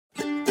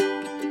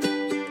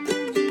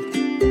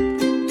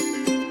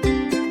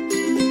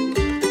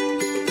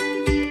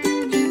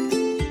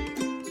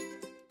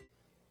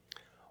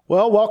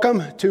Well,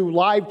 welcome to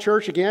Live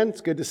Church again. It's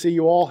good to see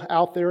you all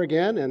out there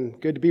again and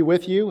good to be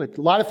with you. A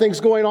lot of things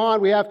going on.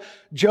 We have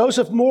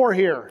Joseph Moore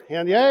here,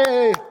 and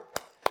yay!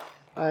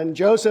 And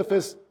Joseph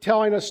is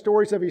telling us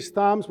stories of his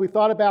thumbs. We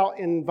thought about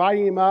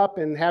inviting him up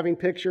and having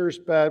pictures,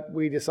 but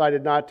we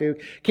decided not to.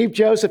 Keep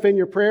Joseph in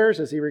your prayers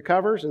as he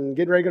recovers and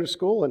getting ready to go to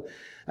school,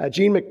 and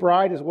Gene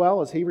McBride as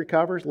well as he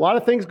recovers. A lot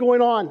of things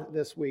going on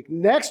this week.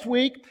 Next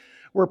week,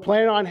 we're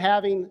planning on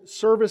having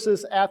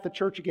services at the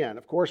church again.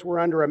 Of course, we're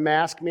under a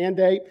mask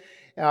mandate,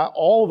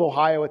 all of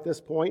Ohio at this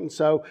point, and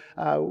so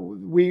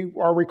we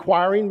are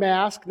requiring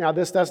masks. Now,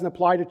 this doesn't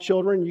apply to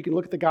children. You can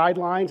look at the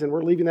guidelines, and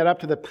we're leaving that up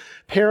to the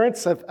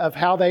parents of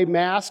how they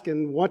mask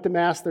and want to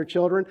mask their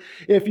children.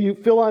 If you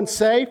feel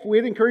unsafe,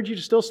 we'd encourage you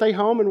to still stay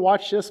home and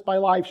watch this by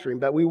live stream.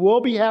 But we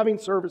will be having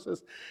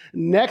services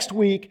next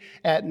week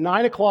at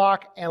 9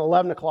 o'clock and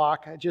 11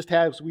 o'clock, just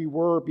as we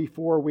were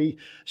before we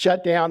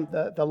shut down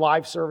the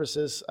live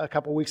services a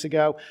couple weeks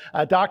ago.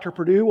 Dr.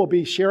 Perdue will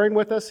be sharing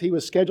with us. He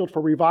was scheduled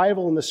for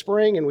revival in the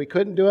spring, and we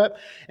couldn't do it.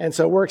 And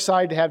so we're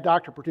excited to have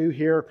Dr. Perdue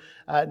here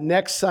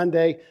next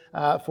Sunday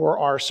for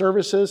our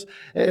services.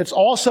 It's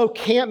also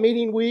camp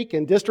meeting week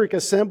and district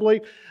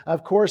assembly.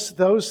 Of course,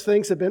 those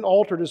things have been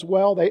altered as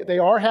well. They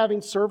are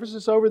having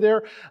services over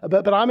there,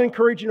 but I'm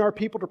encouraging our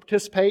people to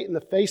participate in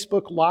the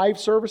Facebook Live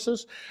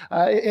services.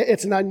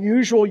 It's an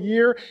unusual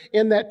year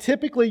in that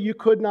typically you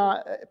could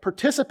not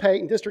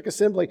participate in district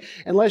assembly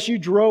unless you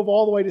drove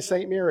all the way to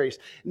St. Mary's.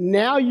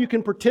 Now you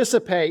can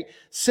participate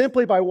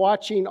simply by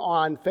watching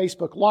on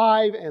Facebook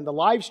Live and the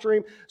live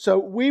stream. So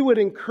we would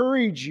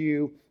encourage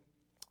you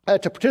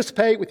to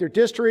participate with your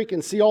district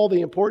and see all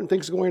the important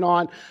things going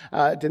on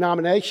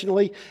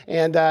denominationally.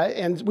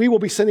 And we will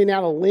be sending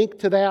out a link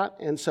to that,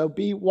 and so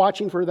be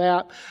watching for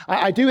that.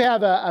 I do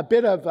have a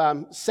bit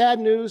of sad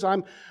news.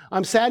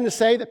 I'm saddened to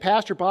say that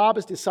Pastor Bob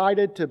has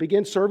decided to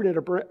begin serving at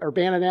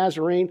Urbana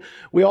Nazarene.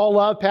 We all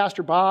love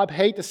Pastor Bob,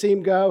 hate to see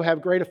him go,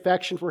 have great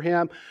affection for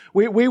him.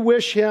 We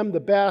wish him the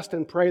best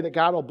and pray that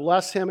God will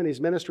bless him in his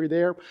ministry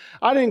there.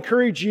 I'd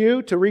encourage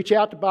you to reach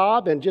out to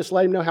Bob and just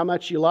let him know how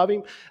much you love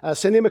him.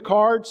 Send him a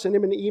card, send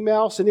him an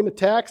email, send him a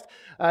text.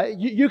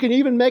 You can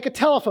even make a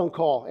telephone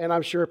call, and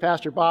I'm sure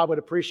Pastor Bob would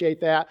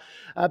appreciate that.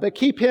 But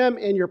keep him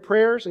in your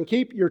prayers and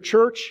keep your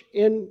church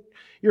in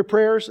your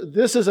prayers.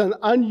 This is an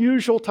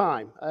unusual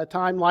time, a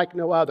time like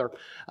no other.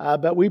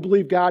 But we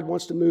believe God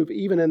wants to move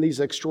even in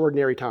these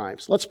extraordinary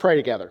times. Let's pray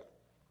together.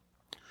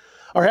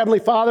 Our Heavenly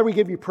Father, we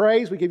give you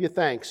praise, we give you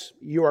thanks.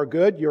 You are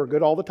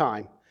good all the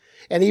time.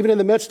 And even in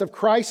the midst of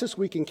crisis,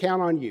 we can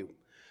count on you.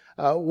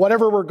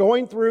 Whatever we're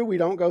going through, we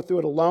don't go through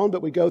it alone,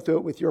 but we go through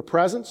it with your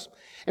presence.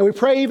 And we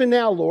pray even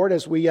now, Lord,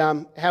 as we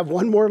have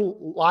one more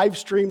live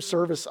stream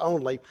service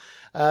only,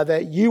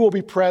 that you will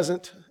be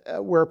present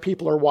where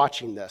people are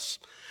watching this.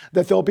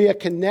 That there'll be a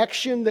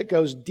connection that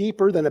goes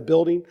deeper than a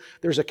building.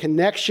 There's a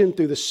connection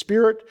through the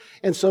Spirit.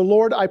 And so,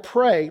 Lord, I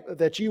pray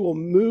that you will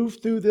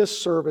move through this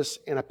service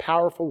in a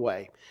powerful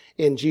way.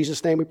 In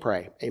Jesus' name we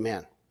pray.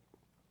 Amen.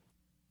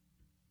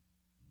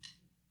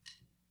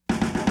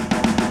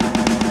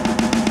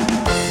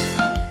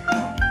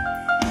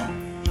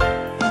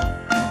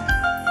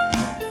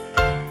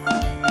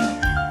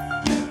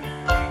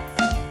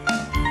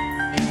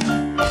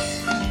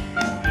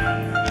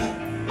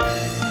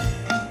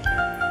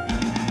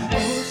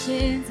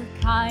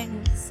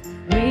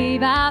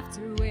 Wave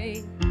after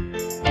wave,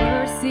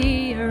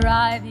 mercy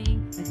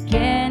arriving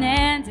again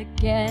and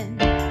again.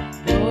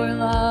 Your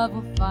love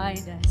will find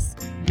us,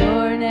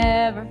 you're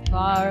never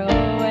far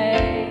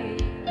away.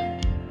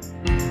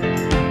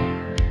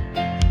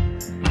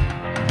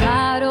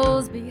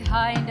 Battles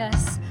behind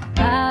us,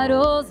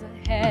 battles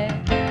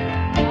ahead.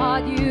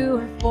 God, you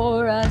are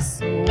for us,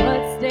 so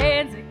what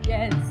stands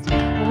against?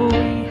 Oh,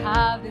 we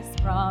have this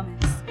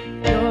promise,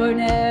 you're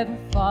never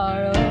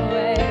far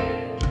away.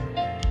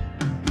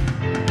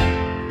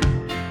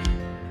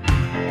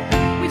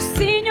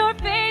 Seen your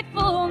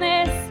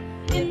faithfulness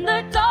in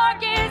the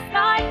darkest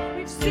night.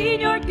 We've seen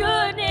your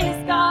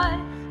goodness, God,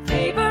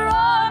 favor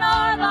on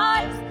our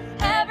lives.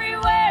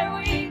 Everywhere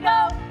we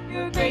go,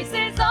 your grace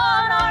is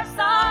on our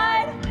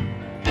side.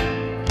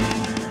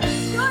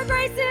 Your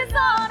grace is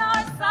on our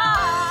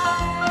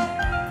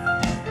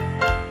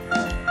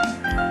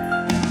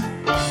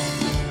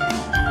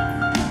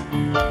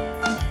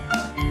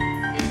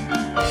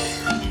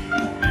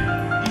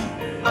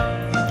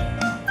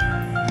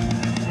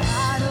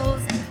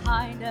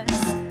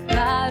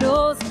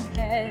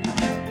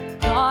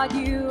God,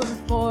 you are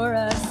for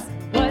us,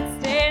 what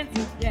stands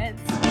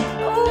against?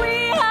 Oh,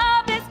 we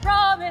have this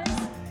promise,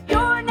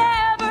 you're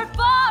never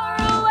far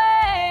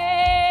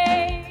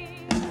away.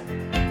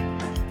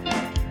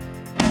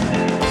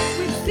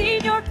 We've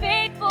seen your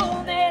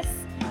faithfulness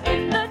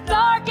in the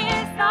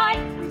darkest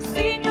night. We've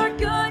seen your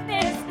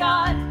goodness,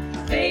 God,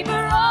 favor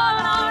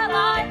on our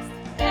lives.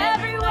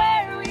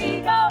 Everywhere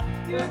we go,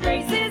 your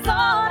grace is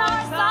on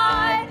our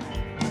side.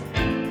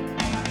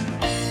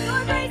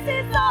 Your grace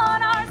is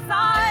on our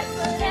side.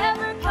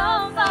 Whatever comes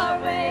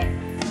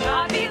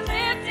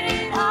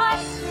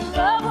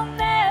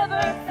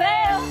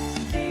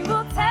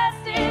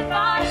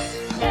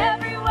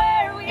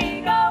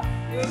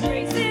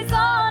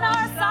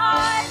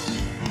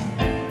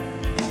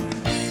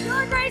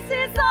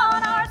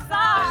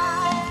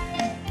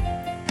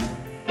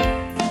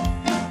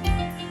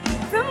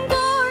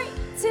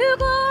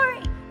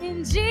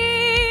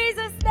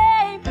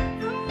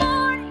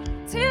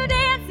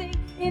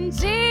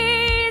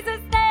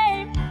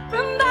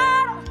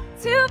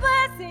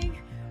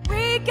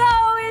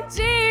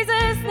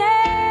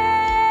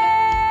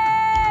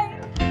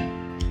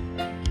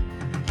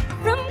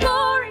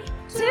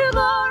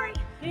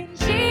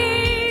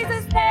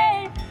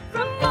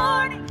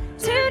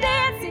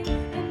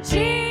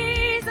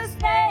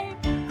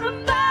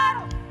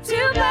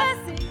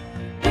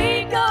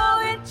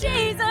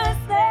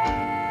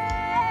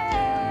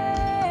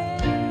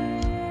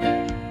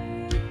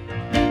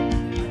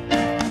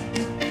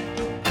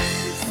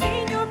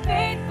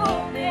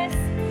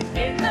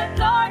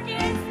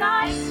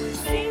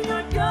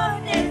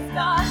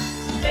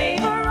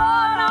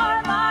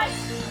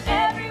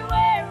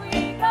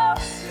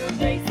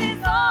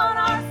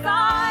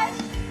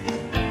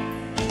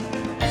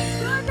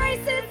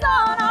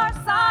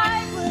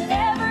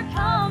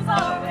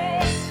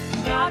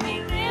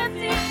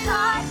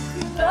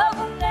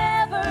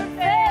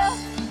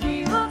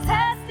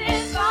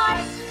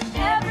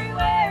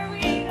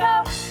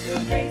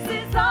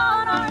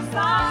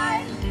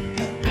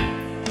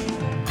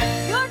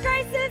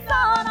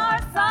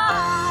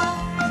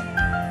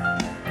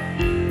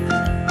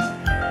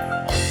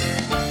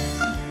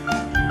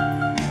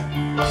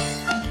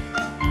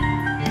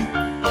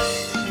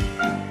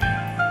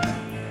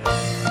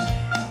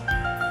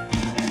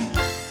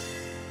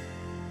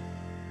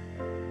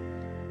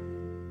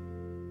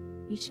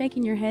You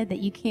shaking your head that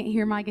you can't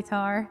hear my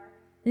guitar?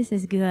 This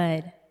is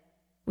good.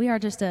 We are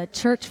just a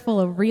church full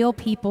of real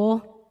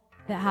people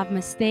that have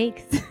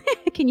mistakes.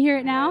 Can you hear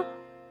it now?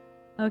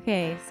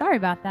 Okay, sorry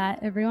about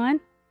that,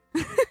 everyone.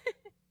 All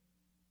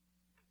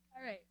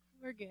right,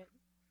 we're good.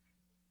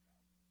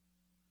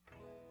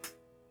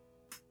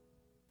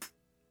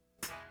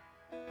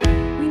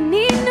 We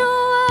need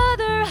no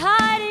other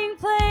hiding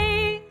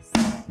place.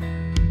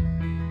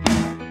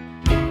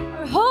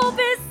 Our hope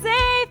is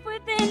safe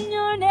within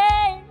your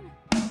name.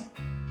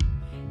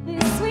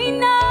 This we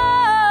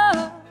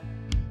know.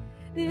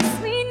 This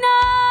we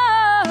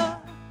know.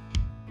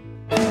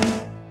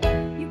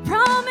 You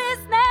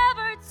promised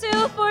never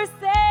to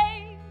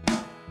forsake.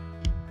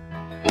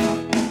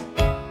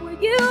 Where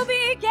you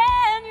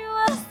began, you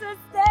will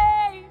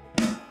sustain.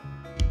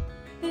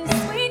 This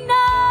we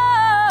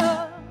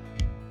know.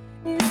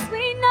 This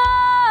we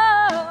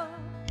know.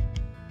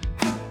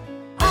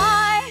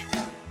 I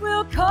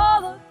will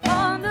call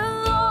upon the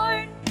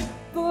Lord,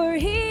 for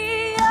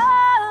He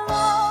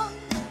alone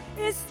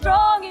is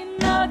strong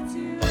enough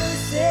to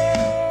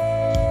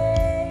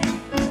save.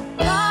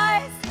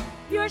 Rise,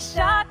 your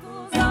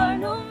shackles are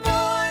no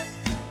more,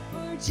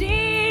 for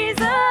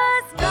Jesus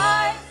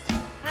Christ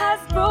has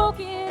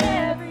broken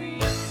every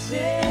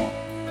chain.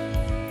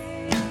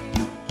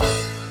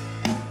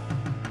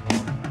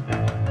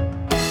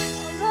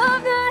 All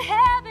of the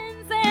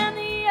heavens and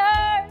the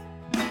earth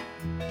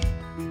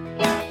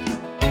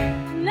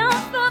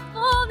announce the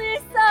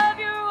fullness of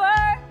your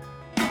word.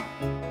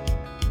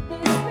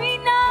 This we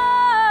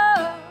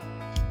know.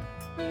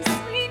 This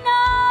we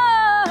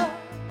know.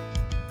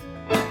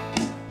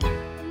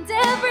 And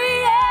every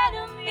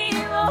enemy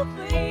will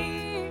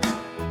flee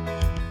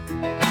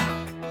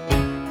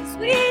as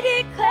we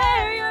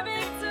declare your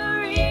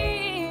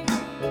victory.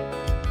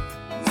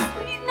 This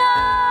we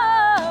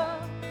know.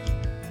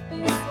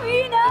 This we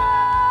know.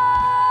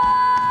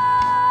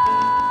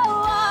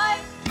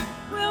 I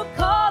will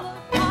call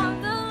upon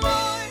the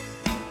Lord,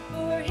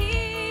 for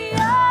He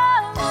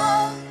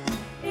alone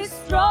is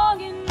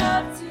strong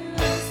enough to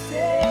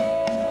save.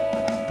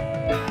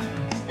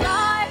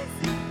 Rise,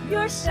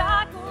 your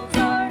shackles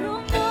are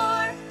no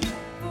more,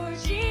 for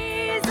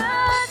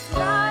Jesus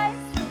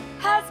Christ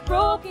has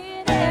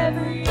broken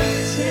every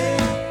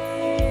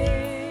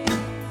chain.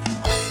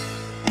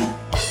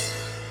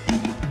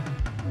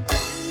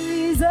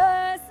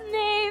 Jesus'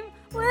 name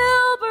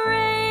will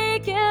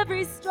break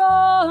every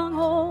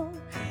stronghold.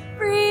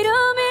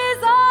 Freedom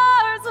is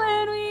ours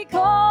when we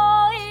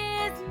call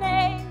His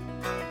name.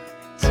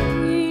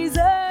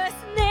 Jesus'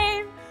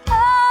 name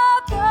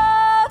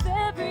above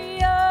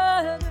every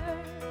other.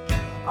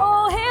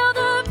 Oh, hail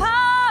the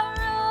power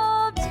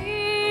of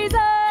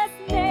Jesus'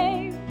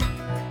 name.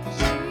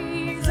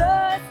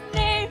 Jesus'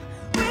 name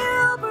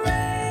will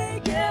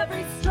break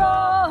every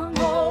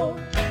stronghold.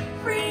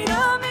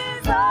 Freedom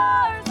is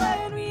ours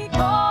when we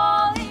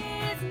call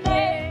His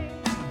name.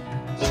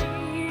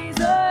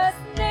 Jesus'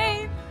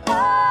 name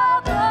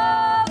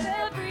above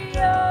every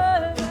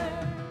other.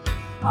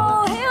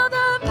 Oh, hail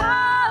the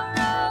power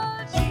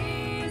of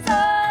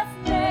Jesus'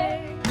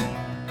 name.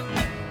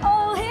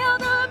 Oh, hail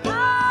the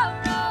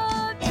power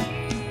of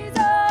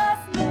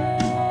Jesus'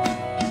 name.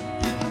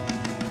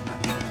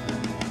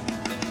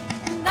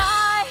 And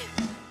I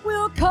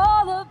will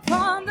call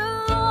upon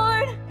the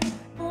Lord,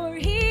 for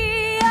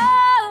He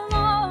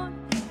alone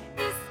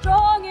is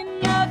strong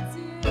enough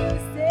to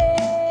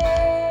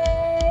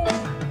save.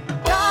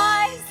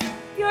 Rise,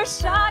 your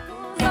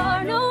shackles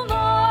are no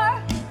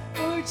more,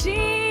 for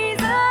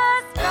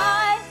Jesus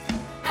Christ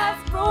has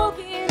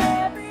broken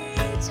every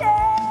chain.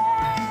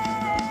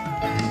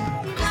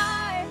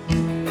 I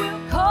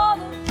will call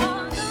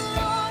upon the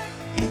Lord,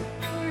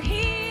 for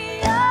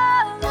He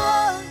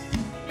alone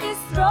is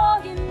strong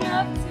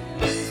enough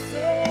to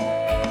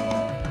save.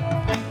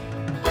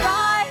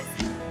 Rise,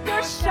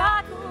 your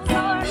shackles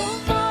are no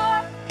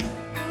more,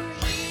 for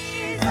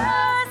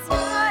Jesus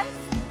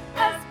Christ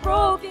has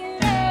broken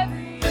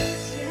every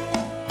chain.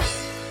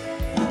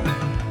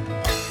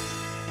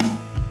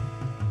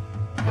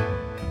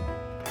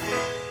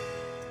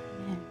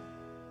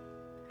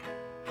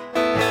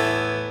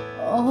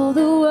 All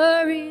the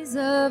worries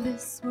of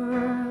this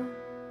world,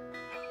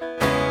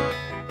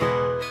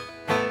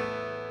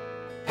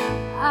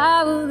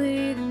 I will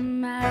lay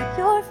them at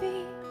your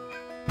feet.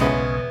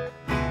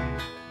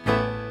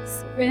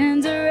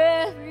 Surrender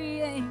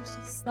every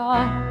anxious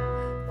thought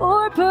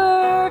for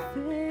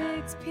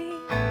perfect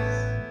peace.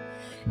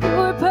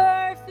 Your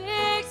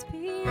perfect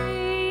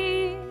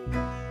peace.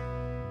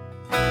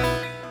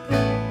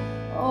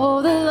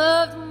 All the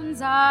loved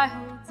ones I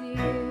hold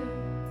dear,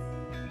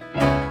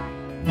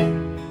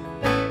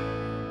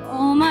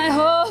 all my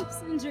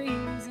hopes and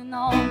dreams and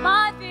all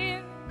my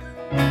fears,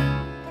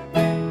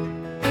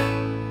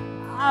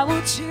 I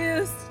will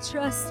choose to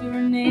trust your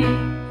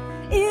name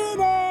in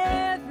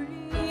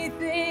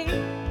everything,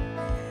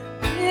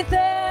 with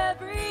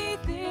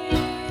everything.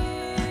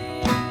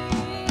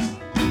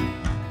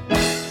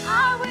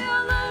 I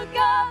will look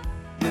up,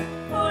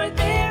 for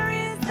there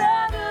is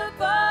none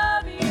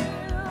above you.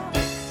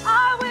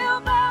 I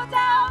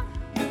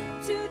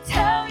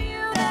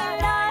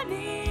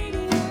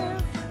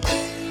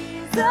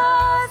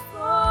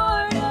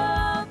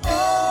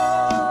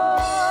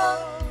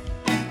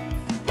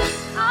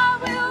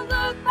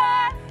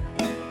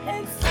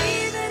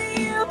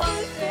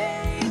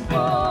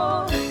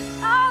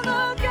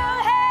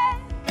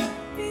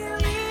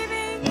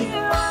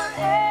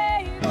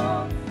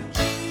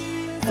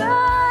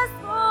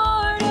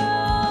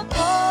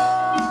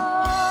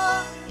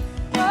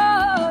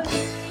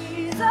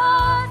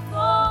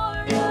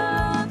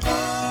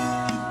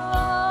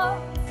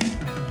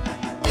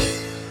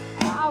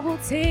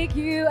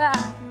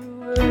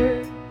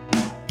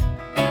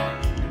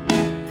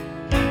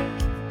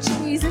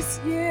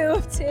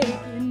you've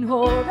taken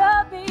hold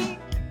of me.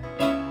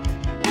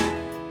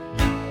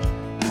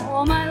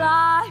 All my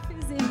life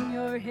is in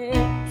your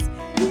hands.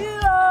 You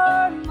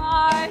are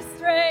my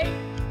strength.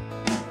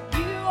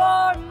 You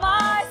are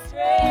my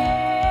strength.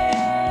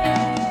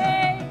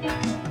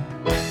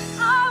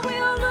 I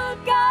will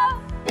look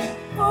up,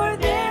 for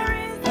there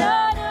is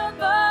none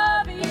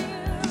above you.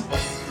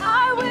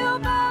 I will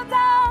bow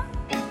down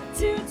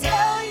to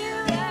tell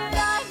you that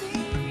I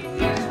need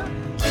you.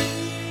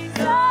 Jesus,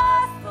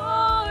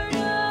 Lord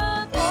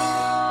of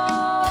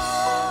all.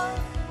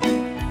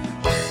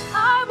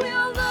 I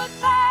will look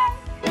back,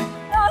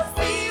 I'll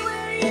see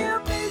where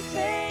you've been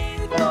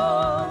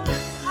faithful.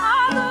 I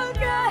look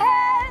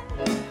ahead,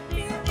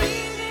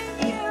 believing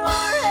you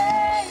are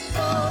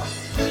able.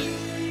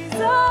 Jesus,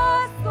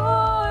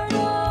 Lord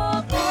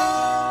of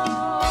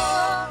all.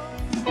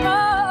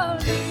 Oh,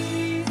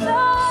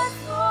 Jesus,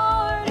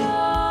 Lord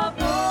of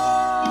all.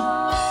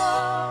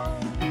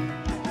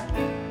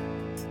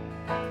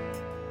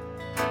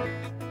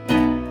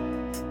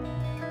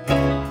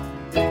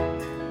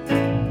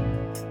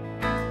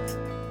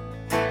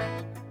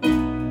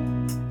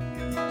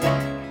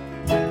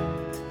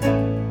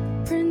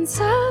 Prince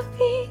of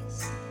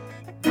Peace,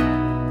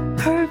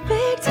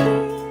 perfect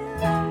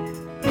healer,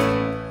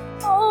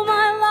 all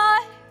my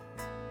life,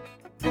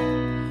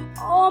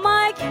 all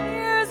my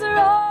cares are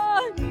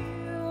on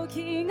you,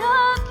 King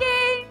of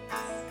Kings,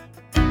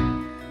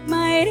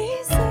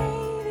 mighty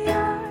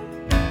Savior,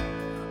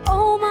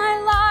 all my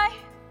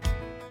life,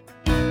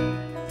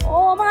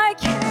 all my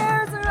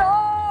cares are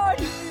on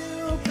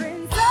you,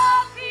 Prince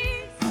of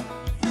Peace,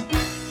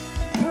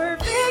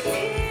 perfect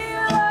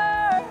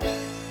healer,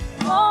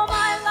 all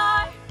my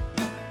life,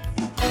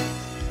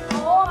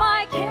 all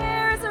my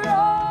cares are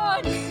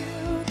on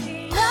you,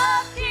 King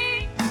of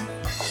Kings,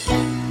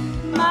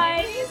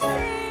 mighty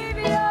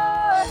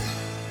Savior,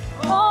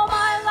 all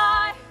my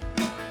life,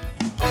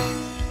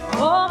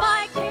 all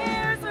my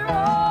cares are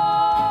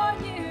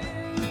on you.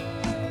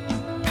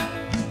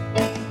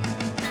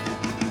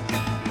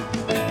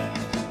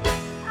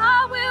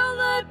 I will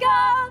look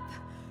up,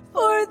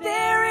 for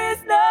there is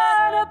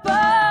none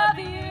above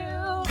you.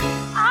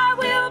 I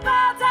will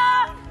bow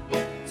down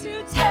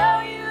to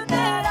tell you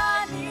that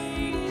I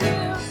need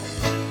you.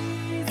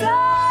 Jesus,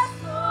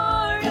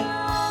 Lord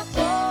of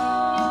all.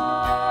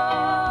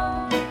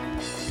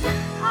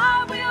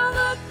 I will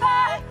look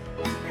back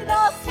and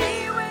I'll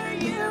see where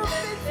you've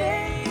been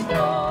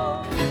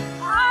faithful.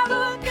 I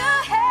look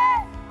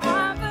ahead,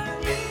 I'm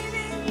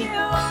believing you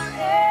are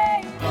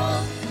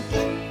able.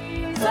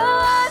 Jesus,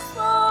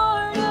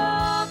 Lord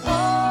of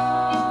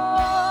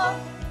all.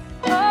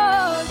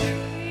 Oh,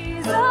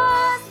 Jesus,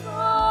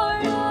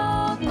 Lord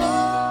of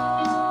all.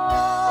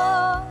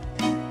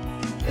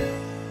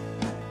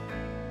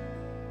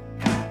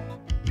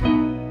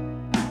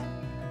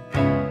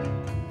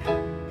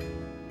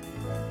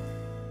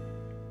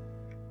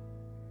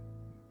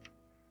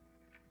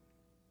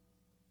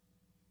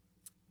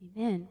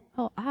 Amen.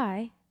 Well,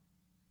 I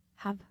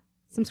have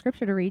some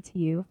scripture to read to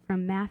you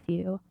from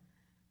Matthew.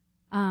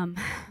 I'll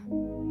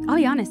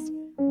be honest.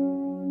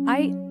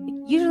 I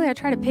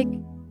try to pick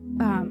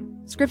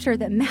scripture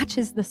that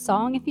matches the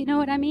song, if you know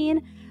what I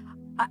mean.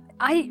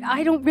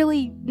 I don't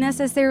really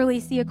necessarily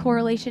see a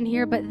correlation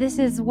here, but this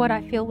is what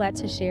I feel led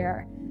to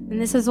share. And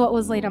this is what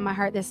was laid on my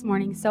heart this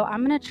morning. So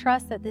I'm going to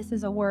trust that this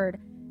is a word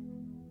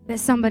that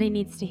somebody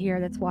needs to hear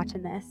that's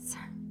watching this.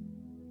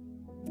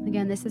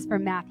 Again, this is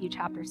from Matthew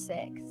chapter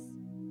 6,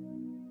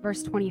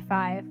 verse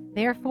 25.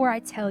 Therefore I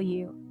tell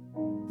you,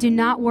 do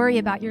not worry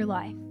about your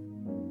life,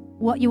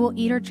 what you will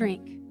eat or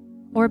drink,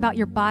 or about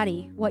your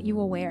body, what you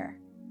will wear.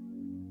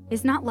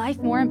 Is not life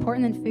more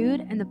important than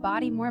food, and the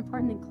body more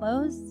important than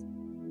clothes?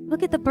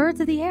 Look at the birds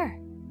of the air.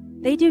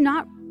 They do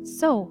not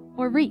sow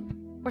or reap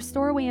or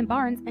store away in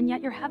barns, and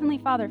yet your heavenly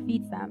Father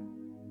feeds them.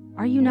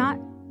 Are you not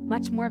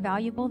much more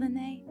valuable than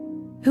they?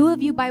 Who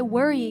of you by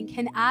worrying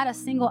can add a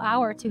single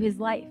hour to his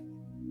life?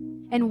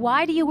 And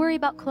why do you worry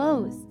about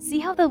clothes? See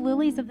how the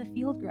lilies of the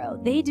field grow.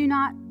 They do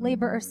not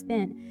labor or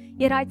spin.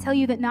 Yet I tell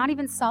you that not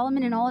even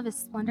Solomon in all of his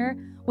splendor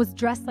was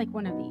dressed like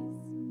one of these.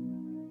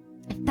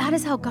 If that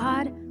is how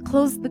God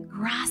clothes the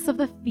grass of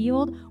the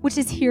field, which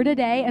is here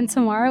today and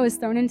tomorrow is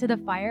thrown into the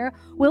fire,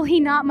 will he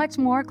not much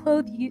more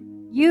clothe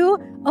you,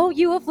 O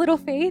you of little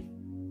faith?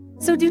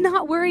 So do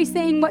not worry,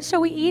 saying, what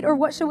shall we eat, or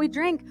what shall we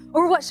drink,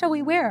 or what shall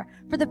we wear?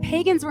 For the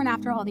pagans run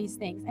after all these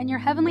things, and your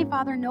heavenly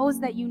Father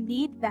knows that you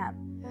need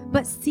them.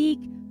 But seek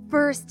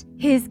first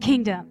his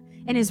kingdom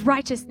and his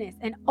righteousness,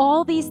 and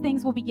all these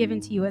things will be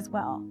given to you as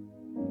well.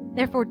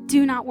 Therefore,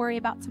 do not worry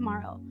about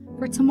tomorrow,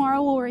 for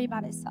tomorrow will worry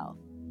about itself.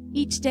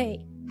 Each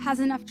day has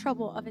enough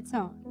trouble of its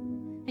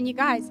own. And you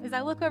guys, as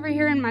I look over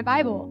here in my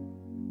Bible,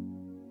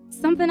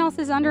 something else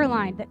is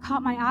underlined that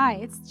caught my eye.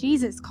 It's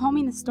Jesus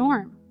calming the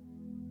storm,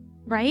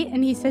 right?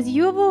 And he says,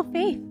 you have little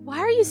faith. Why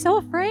are you so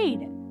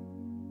afraid?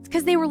 It's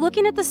because they were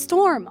looking at the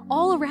storm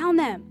all around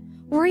them,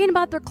 worrying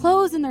about their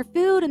clothes and their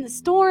food and the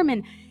storm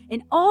and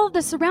all of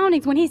the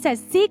surroundings, when he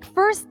says, seek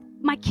first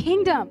my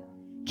kingdom.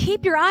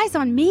 Keep your eyes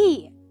on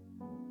me.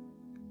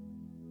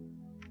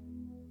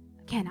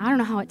 Again, I don't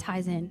know how it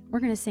ties in. We're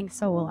going to sing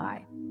So Will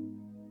I.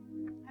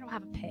 I don't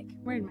have a pick.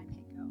 Where did my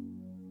pick go?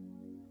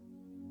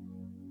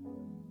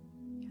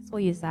 Guess we'll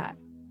use that.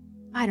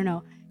 I don't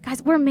know.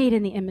 Guys, we're made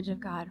in the image of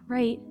God,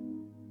 right?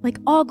 Like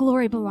all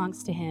glory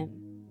belongs to him.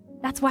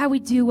 That's why we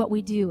do what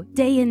we do,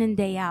 day in and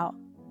day out.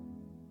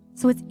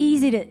 So it's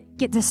easy to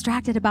get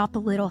distracted about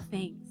the little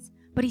things.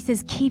 But he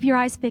says, keep your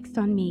eyes fixed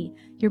on me.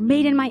 You're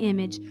made in my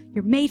image.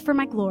 You're made for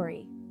my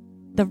glory.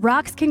 The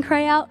rocks can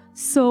cry out,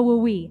 so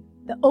will we.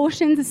 The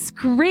oceans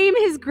scream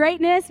his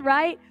greatness,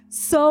 right?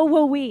 So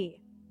will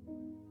we.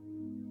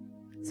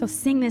 So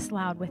sing this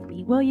loud with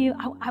me, will you?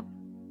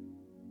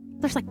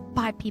 There's like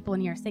 5 people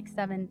in here, 6,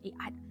 7, 8.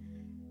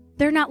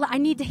 They're not. I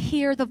need to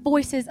hear the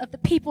voices of the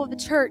people of the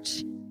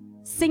church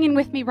singing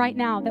with me right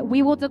now that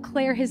we will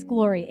declare his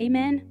glory.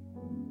 Amen?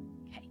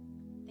 Okay,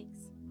 thanks.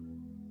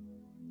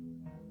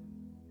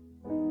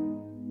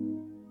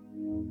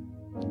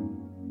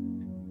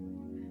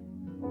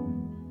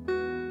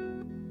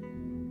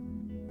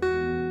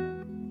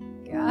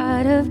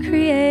 God of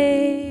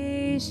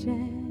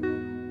creation,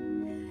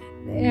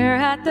 there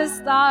at the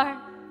start,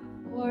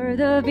 or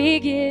the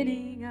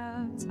beginning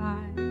of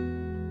time.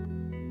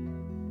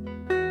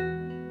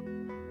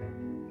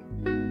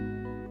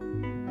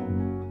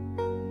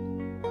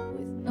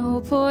 With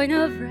no point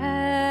of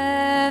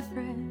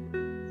reference,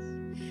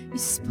 you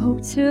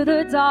spoke to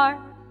the dark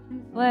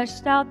and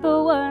fleshed out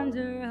the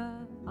wonder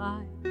of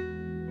life.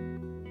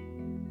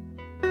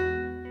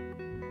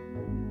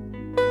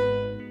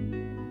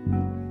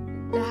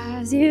 And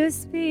as you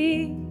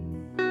speak,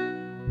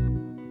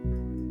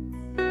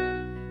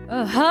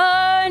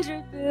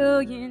 100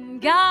 billion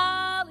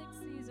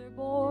galaxies are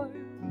born.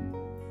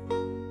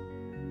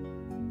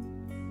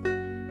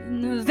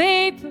 In the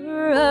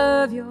vapor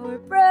of your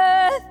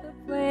breath, the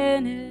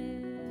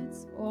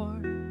planets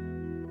form.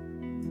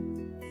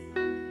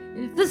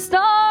 If the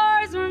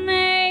stars were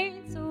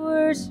made to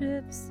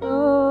worship,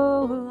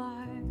 so will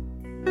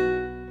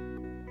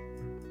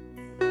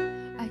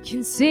I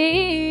can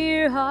see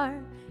your heart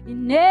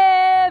in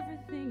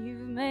everything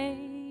you've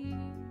made.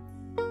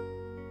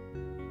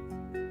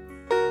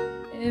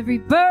 Every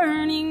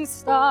burning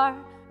star,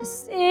 a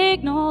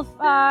signal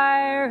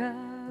fire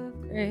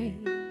of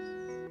grace.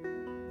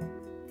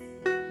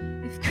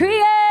 If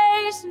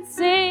creation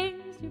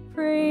sings your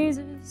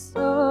praises,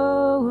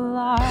 so will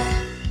I.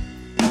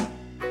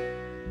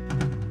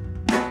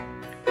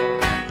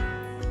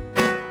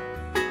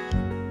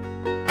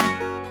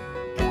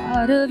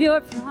 God of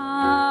your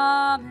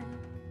promise,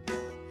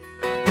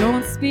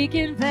 don't speak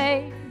in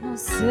vain, no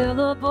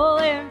syllable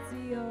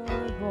empty your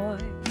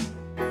voice.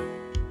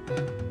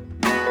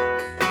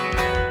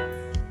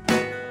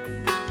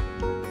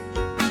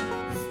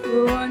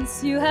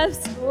 Once you have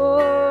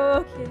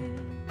spoken,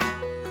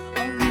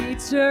 all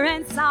nature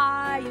and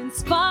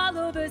science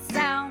follow the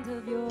sound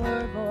of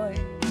your voice.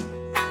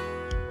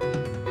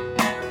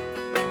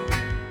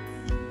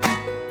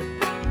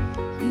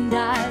 And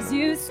as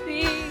you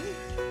speak,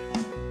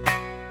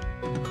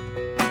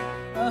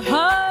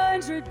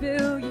 100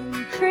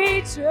 billion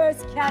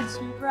creatures catch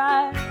your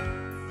breath,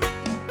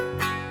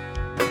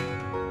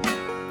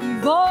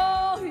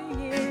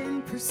 evolving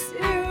in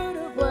pursuit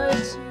of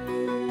what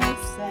you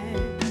have said.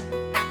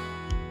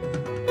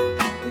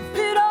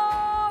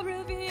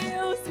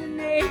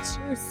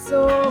 Nature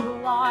so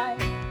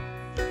alive,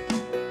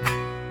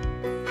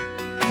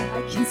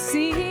 I can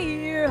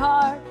see your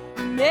heart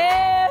in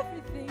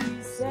everything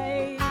you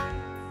say.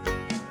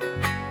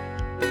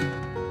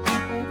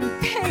 Every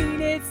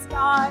painted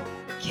sky,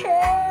 a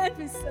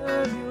canvas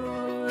of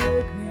your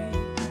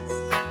grace.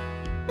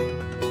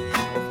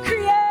 If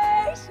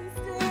creation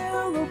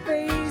still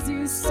obeys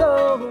you,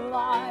 so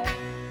alive.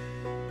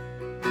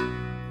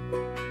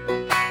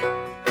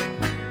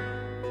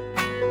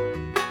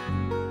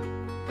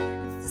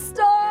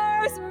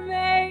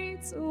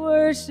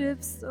 Worship,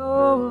 so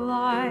will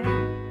I.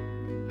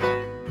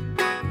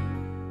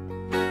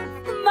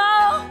 If the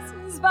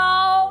mountains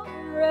bow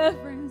in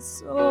reverence,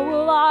 so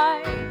will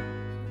I.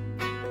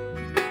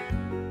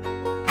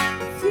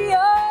 If the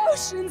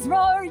oceans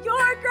roar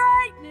your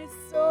greatness,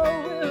 so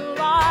will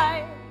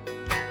I.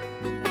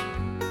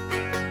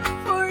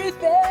 For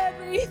if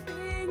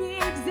everything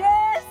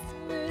exists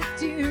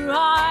with you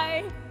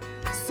high,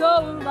 so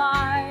will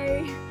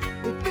I.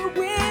 If the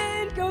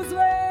wind goes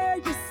where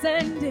you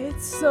send it,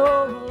 so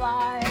will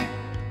I.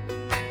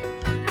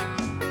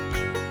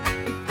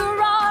 If the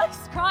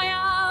rocks cry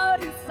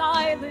out in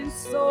silence,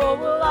 so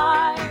will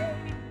I.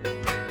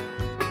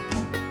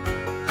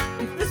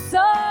 If the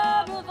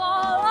sum of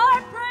all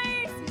our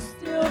praises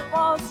still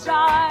falls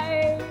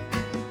shy,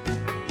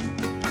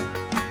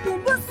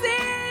 then we'll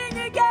sing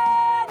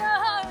again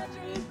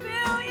 100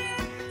 billion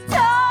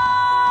times.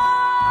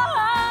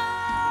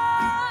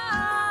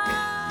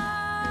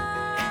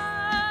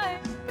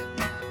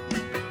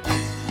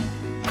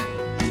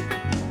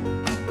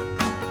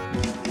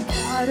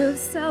 God of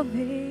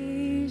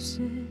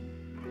salvation,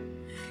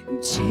 you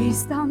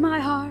chased down my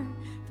heart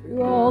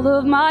through all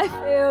of my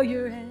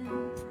failure and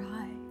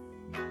pride.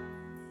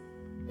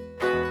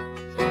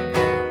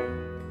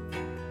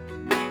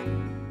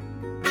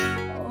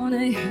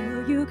 the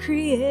hill you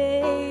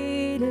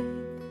created,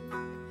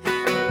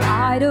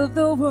 light of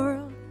the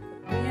world,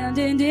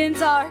 abandoned in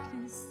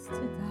darkness to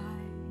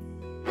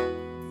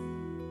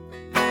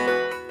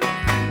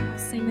die.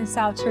 Sing this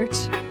out,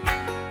 church.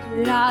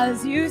 But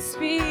as you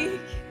speak,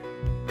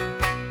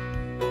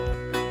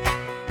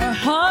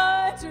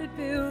 100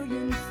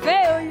 billion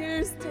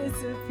failures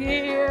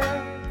disappear.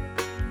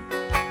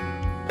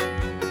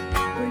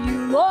 For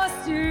you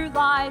lost your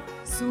life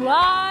so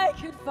I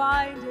could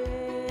find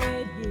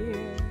it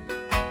here.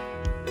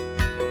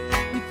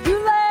 If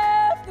you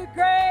left the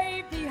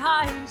grave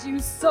behind you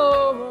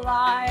so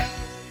alive,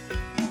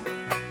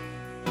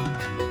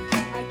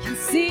 I can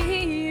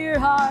see your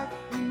heart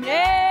in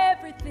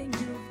everything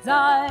you've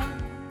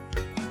done.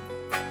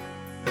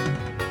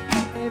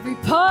 Every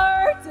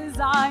part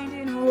designed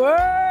in a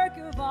work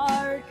of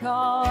art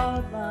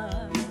called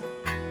love.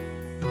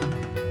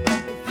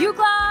 If you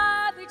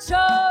gladly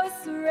chose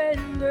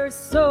surrender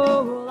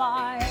so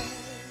alive,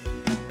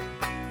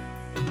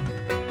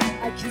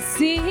 I can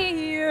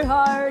see your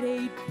heart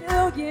 8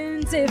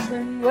 billion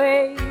different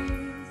ways.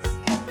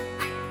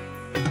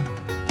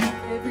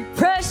 Every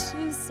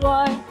precious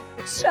one,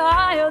 a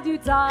child you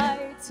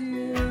died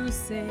to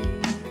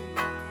save.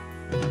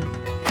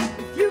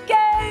 If you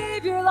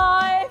gave your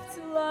life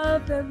to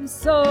love them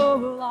so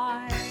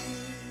alive,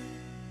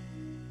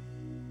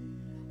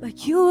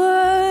 like you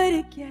would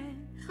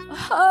again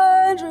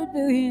 100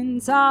 billion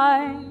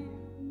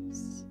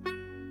times,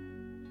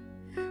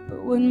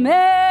 but what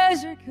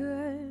measure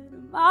could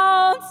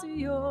amount to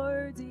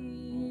your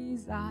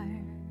desire?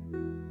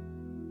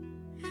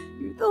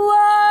 You're the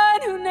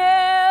one who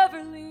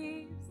never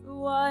leaves the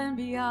one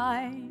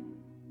behind.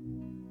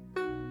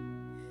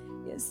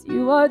 Yes,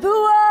 you are the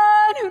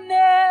one who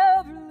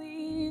never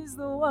leaves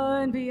the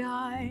one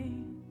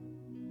behind.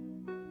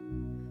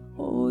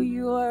 Oh,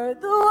 you are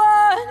the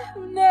one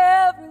who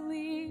never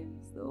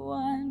leaves the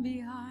one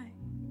behind.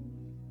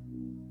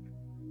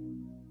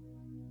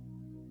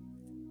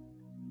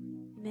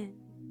 Amen.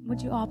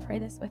 Would you all pray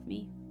this with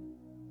me?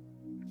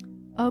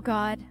 Oh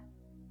God,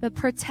 the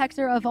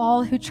protector of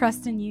all who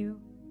trust in you,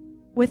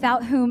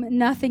 without whom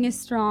nothing is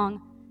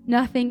strong,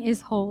 nothing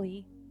is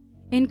holy.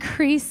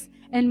 Increase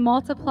and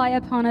multiply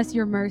upon us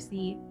your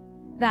mercy,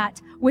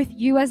 that with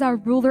you as our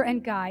ruler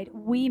and guide,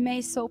 we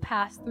may so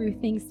pass through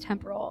things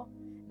temporal,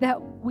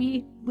 that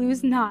we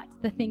lose not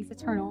the things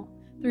eternal,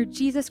 through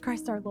Jesus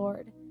Christ our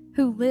Lord,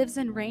 who lives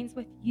and reigns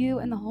with you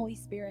and the Holy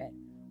Spirit,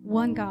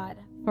 one God,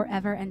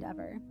 forever and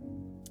ever.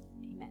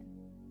 Amen.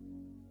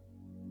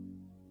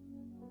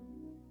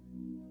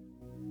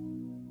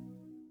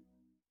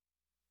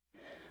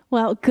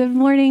 Well, good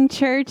morning,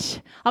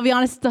 church. I'll be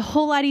honest, it's a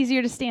whole lot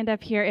easier to stand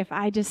up here if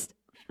I just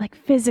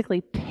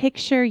physically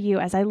picture you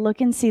as I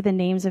look and see the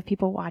names of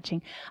people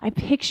watching. I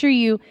picture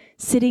you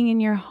sitting in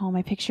your home.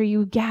 I picture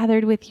you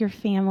gathered with your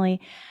family.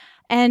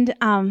 And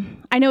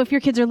I know if your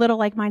kids are little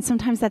like mine,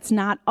 sometimes that's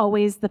not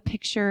always the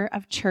picture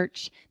of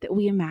church that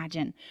we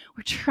imagine.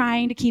 We're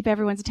trying to keep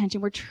everyone's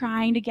attention. We're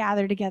trying to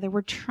gather together.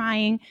 We're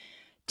trying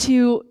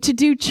to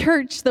do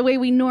church the way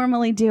we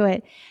normally do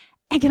it.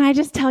 And can I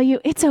just tell you,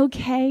 it's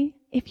okay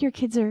if your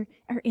kids are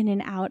in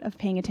and out of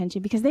paying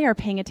attention, because they are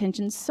paying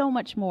attention so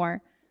much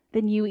more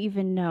than you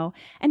even know.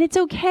 And it's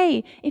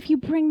okay if you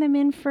bring them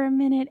in for a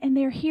minute and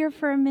they're here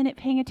for a minute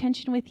paying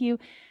attention with you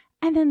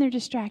and then they're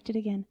distracted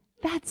again.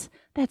 That's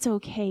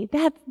okay.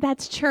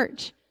 That's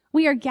church.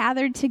 We are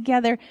gathered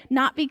together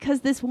not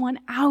because this 1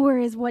 hour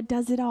is what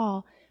does it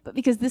all, but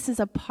because this is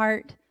a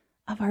part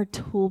of our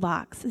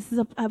toolbox. This is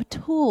a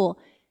tool.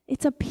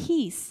 It's a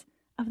piece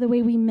of the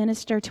way we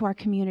minister to our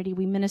community,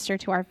 we minister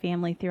to our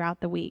family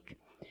throughout the week.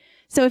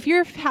 So if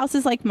your house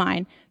is like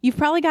mine, you've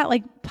probably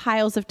got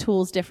piles of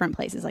tools different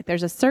places.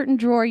 There's a certain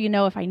drawer,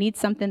 if I need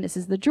something, this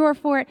is the drawer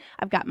for it.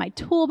 I've got my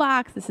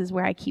toolbox. This is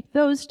where I keep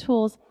those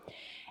tools.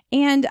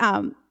 And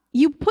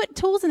you put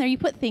tools in there, you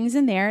put things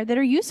in there that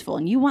are useful,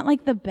 and you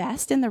want the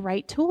best and the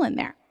right tool in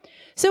there.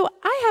 So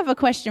I have a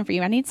question for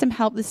you. I need some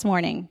help this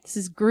morning. This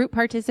is group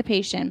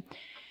participation.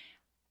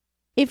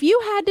 If you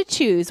had to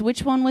choose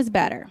which one was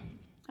better,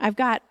 I've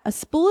got a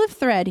spool of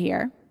thread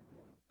here,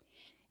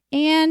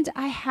 and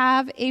I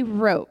have a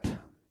rope.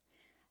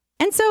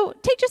 And so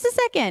take just a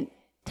second.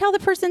 Tell the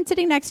person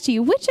sitting next to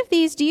you, which of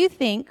these do you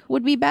think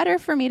would be better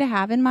for me to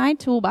have in my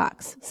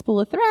toolbox? A spool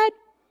of thread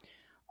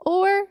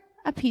or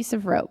a piece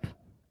of rope?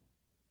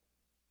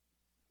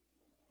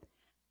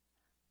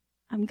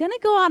 I'm going to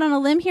go out on a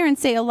limb here and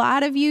say a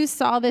lot of you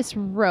saw this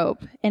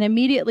rope and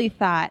immediately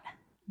thought,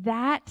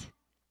 that's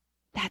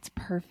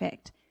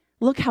perfect.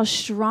 Look how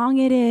strong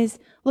it is.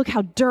 Look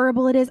how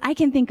durable it is. I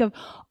can think of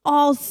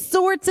all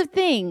sorts of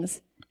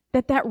things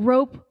that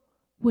rope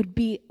would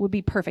be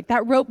perfect.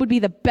 That rope would be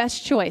the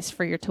best choice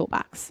for your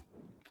toolbox.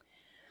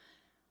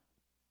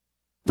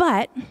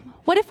 But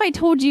what if I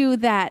told you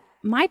that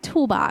my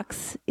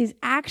toolbox is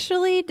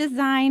actually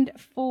designed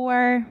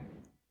for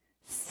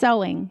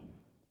sewing,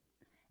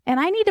 and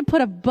I need to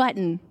put a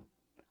button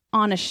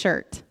on a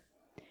shirt?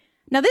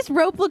 Now, this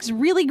rope looks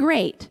really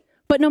great,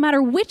 but no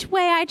matter which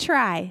way I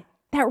try,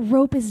 that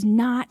rope is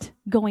not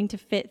going to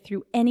fit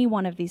through any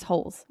one of these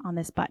holes on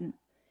this button.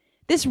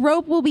 This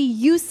rope will be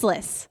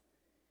useless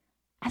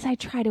as I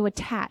try to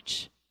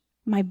attach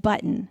my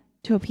button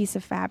to a piece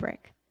of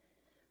fabric.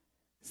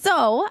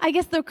 So I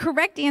guess the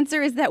correct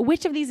answer is that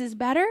which of these is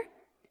better?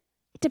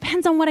 It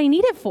depends on what I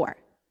need it for.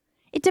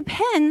 It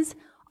depends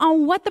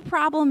on what the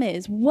problem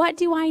is. What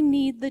do I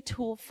need the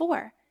tool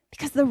for?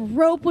 Because the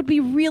rope would be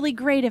really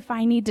great if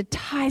I need to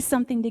tie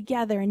something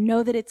together and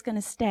know that it's going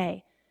to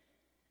stay.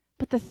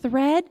 But the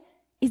thread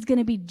is going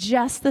to be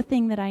just the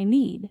thing that I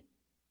need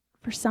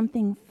for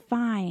something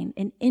fine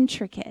and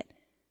intricate,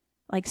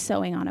 like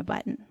sewing on a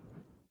button.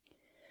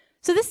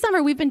 So this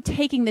summer, we've been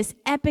taking this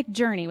epic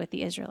journey with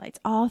the Israelites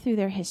all through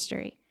their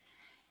history.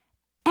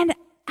 And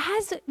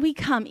as we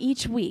come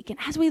each week and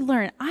as we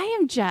learn, I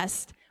am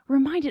just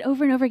reminded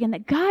over and over again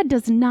that God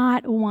does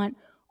not want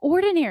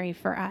ordinary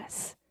for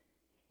us.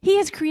 He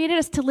has created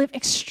us to live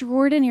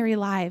extraordinary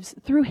lives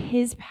through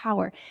his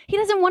power. He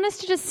doesn't want us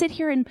to just sit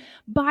here and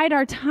bide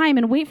our time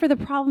and wait for the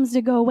problems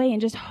to go away and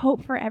just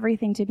hope for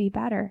everything to be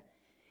better.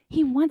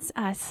 He wants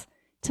us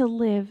to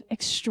live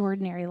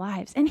extraordinary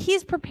lives. And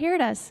he's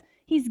prepared us.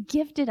 He's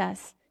gifted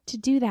us to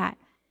do that.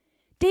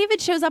 David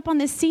shows up on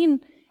this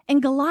scene,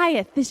 and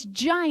Goliath, this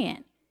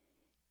giant,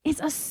 is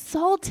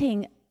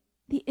assaulting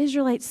the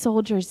Israelite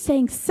soldiers,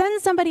 saying,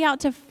 "Send somebody out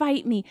to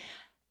fight me."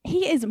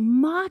 He is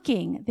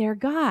mocking their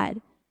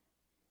God.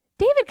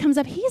 David comes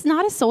up. He's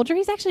not a soldier.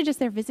 He's actually just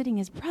there visiting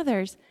his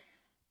brothers.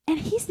 And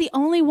he's the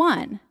only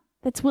one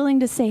that's willing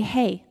to say,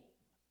 "Hey,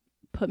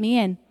 put me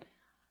in.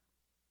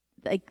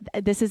 Like,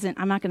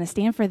 I'm not going to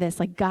stand for this.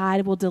 Like,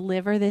 God will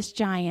deliver this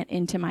giant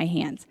into my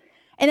hands."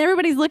 And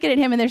everybody's looking at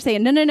him and they're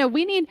saying, no,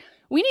 we need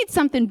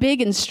something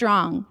big and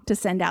strong to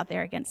send out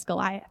there against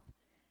Goliath.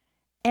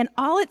 And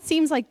all it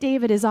seems like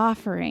David is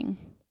offering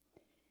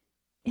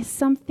is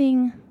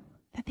something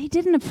that they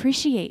didn't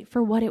appreciate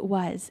for what it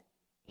was.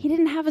 He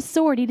didn't have a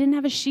sword. He didn't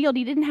have a shield.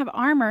 He didn't have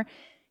armor.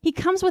 He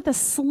comes with a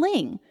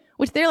sling,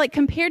 which they're like,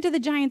 compared to the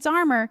giant's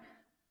armor,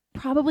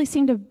 probably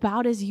seemed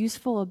about as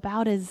useful,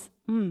 about as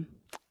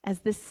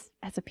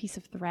a piece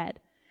of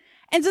thread.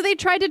 And so they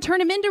tried to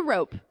turn him into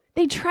rope.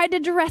 They tried to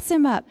dress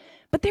him up.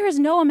 But there is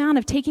no amount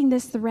of taking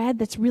this thread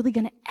that's really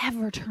going to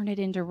ever turn it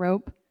into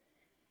rope.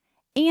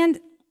 And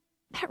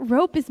that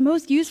rope is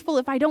most useful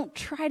if I don't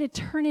try to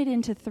turn it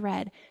into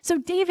thread. So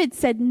David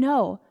said,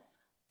 "No,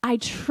 I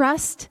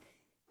trust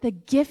the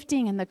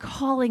gifting and the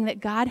calling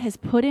that God has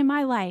put in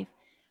my life,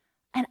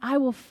 and I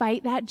will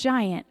fight that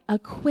giant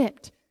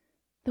equipped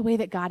the way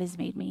that God has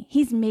made me."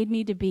 He's made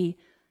me to be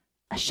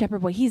a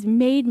shepherd boy. He's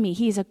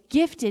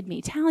gifted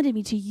me, talented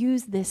me to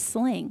use this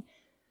sling.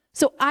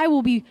 So I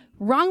will be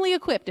wrongly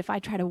equipped if I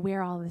try to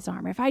wear all of this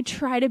armor, if I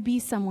try to be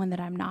someone that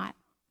I'm not.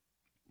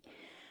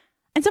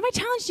 And so my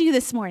challenge to you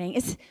this morning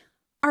is,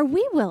 are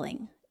we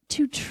willing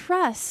to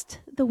trust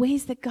the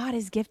ways that God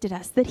has gifted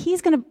us, that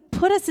he's going to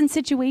put us in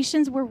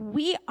situations where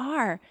we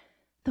are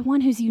the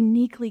one who's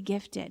uniquely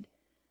gifted?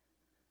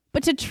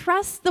 But to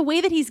trust the way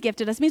that he's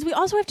gifted us means we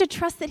also have to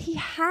trust that he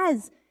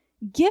has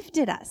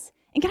gifted us.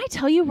 And can I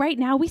tell you right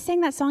now, we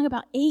sang that song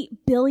about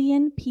 8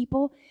 billion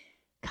people.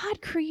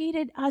 God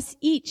created us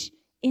each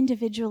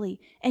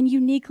individually and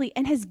uniquely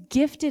and has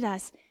gifted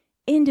us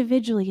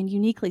individually and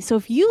uniquely. So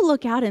if you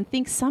look out and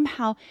think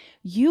somehow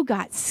you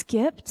got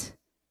skipped,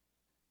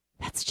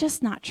 that's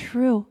just not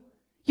true.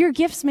 Your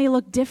gifts may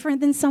look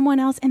different than someone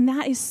else, and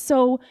that is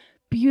so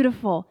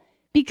beautiful,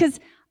 because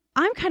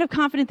I'm kind of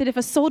confident that if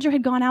a soldier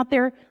had gone out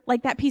there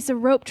like that piece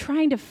of rope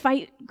trying to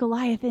fight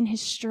Goliath in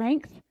his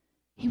strength,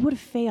 he would have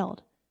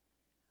failed.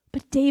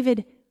 But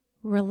David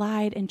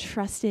relied and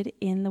trusted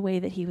in the way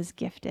that he was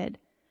gifted.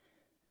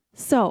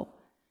 So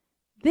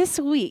this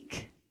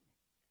week,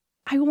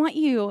 I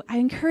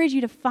encourage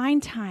you to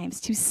find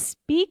times to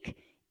speak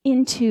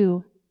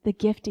into the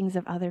giftings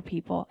of other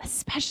people,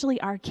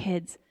 especially our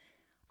kids.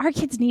 Our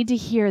kids need to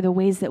hear the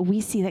ways that we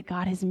see that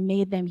God has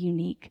made them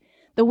unique,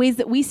 the ways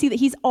that we see that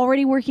he's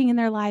already working in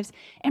their lives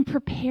and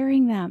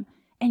preparing them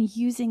and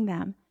using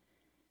them.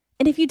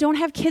 And if you don't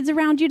have kids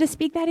around you to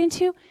speak that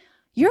into,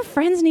 your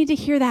friends need to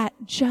hear that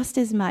just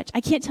as much.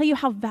 I can't tell you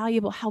how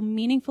valuable, how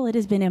meaningful it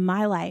has been in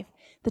my life,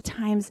 the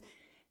times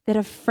that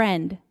a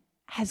friend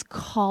has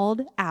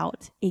called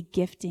out a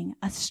gifting,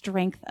 a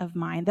strength of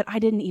mine that I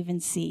didn't even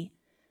see.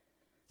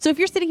 So if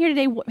you're sitting here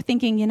today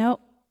thinking,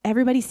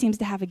 everybody seems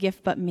to have a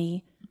gift but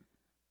me,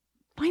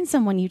 find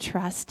someone you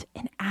trust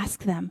and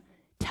ask them.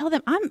 Tell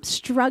them, I'm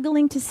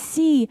struggling to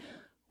see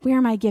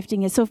where my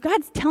gifting is. So if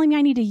God's telling me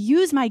I need to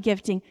use my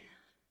gifting,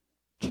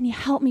 can you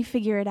help me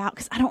figure it out?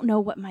 Because I don't know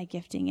what my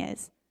gifting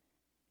is.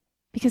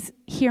 Because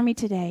hear me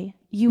today,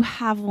 you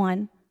have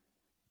one,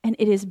 and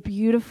it is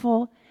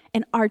beautiful,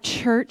 and our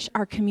church,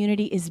 our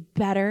community is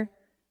better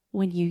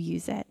when you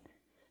use it.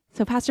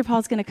 So Pastor Paul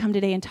is going to come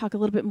today and talk a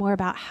little bit more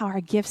about how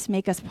our gifts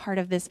make us part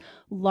of this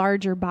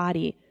larger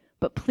body.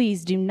 But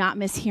please do not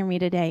mishear me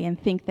today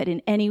and think that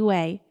in any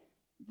way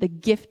the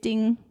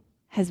gifting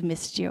has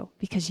missed you,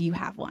 because you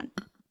have one.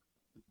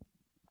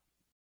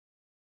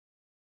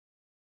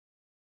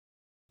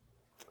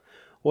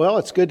 Well,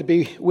 it's good to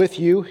be with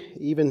you,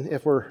 even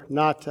if we're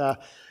not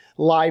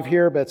live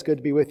here, but it's good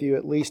to be with you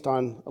at least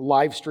on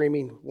live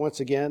streaming once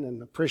again,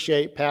 and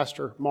appreciate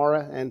Pastor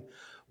Mara and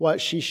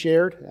what she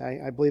shared.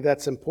 I believe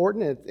that's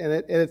important,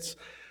 and it's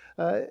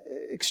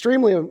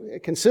extremely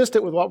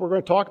consistent with what we're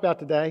going to talk about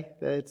today.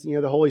 That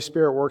the Holy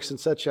Spirit works in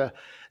such a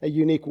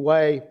unique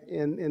way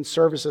in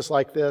services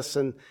like this,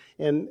 and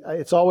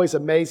it's always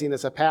amazing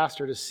as a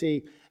pastor to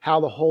see how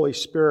the Holy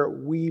Spirit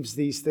weaves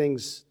these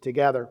things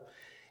together.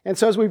 And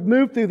so as we've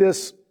moved through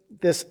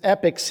this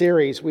epic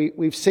series,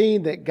 we've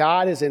seen that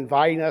God is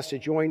inviting us to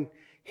join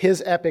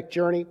His epic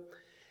journey.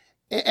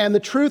 And the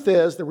truth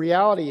is, the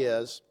reality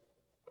is,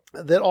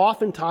 that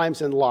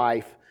oftentimes in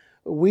life,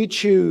 we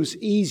choose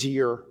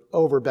easier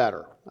over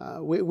better.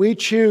 We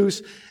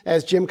choose,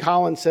 as Jim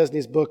Collins says in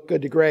his book,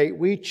 Good to Great,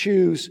 we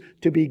choose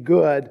to be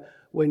good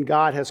when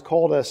God has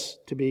called us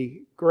to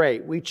be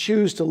great. We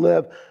choose to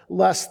live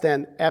less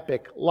than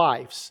epic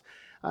lives.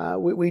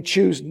 We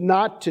choose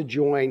not to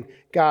join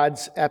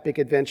God's epic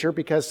adventure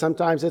because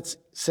sometimes it's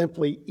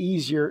simply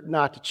easier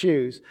not to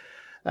choose.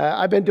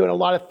 I've been doing a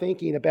lot of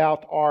thinking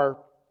about our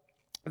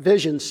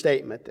vision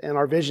statement, and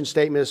our vision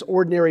statement is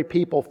ordinary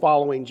people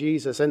following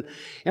Jesus. And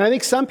I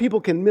think some people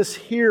can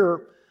mishear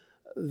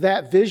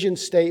that vision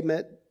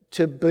statement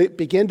to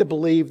begin to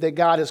believe that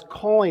God is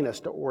calling us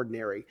to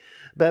ordinary.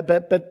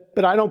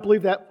 But I don't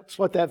believe that's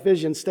what that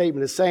vision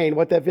statement is saying.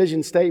 What that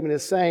vision statement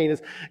is saying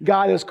is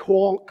God is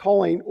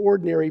calling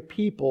ordinary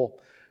people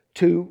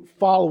to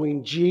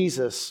following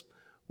Jesus,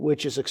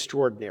 which is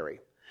extraordinary.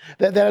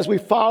 That as we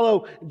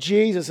follow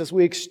Jesus, as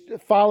we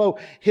follow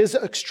His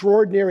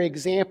extraordinary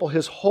example,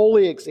 His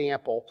holy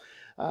example,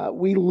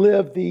 we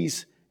live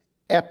these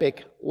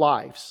epic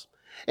lives.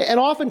 And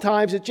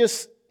oftentimes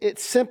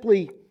it's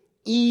simply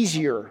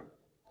easier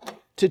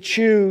to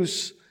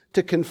choose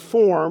to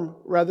conform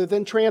rather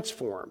than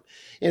transform.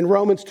 In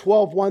Romans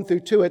 12, 1 through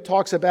 2, it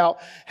talks about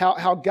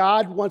how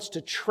God wants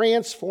to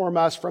transform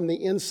us from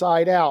the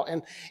inside out.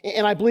 And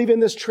I believe in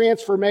this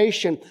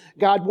transformation,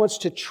 God wants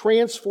to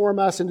transform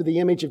us into the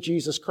image of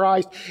Jesus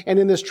Christ. And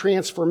in this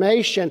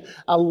transformation,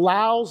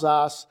 allows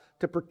us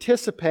to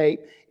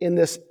participate in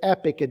this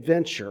epic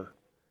adventure.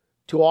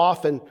 Too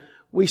often,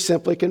 we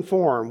simply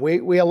conform.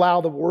 We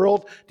allow the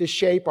world to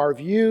shape our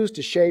views,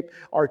 to shape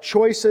our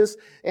choices,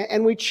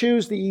 and we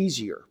choose the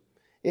easier.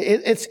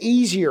 It's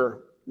easier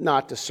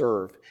not to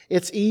serve.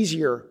 It's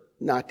easier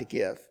not to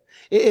give.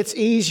 It's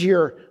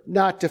easier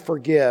not to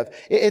forgive.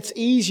 It's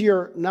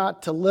easier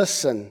not to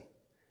listen.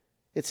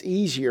 It's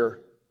easier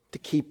to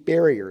keep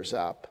barriers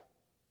up.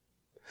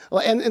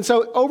 And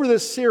so over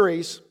this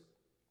series,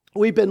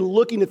 we've been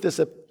looking at this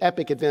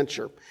epic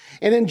adventure.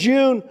 And in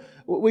June,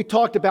 we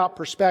talked about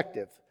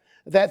perspective.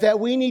 That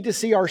we need to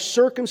see our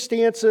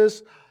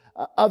circumstances,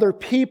 other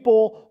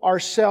people,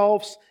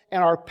 ourselves,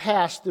 and our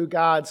past through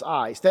God's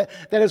eyes. That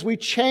as we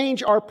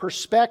change our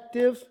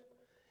perspective,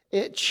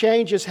 it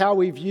changes how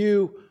we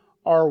view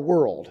our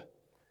world.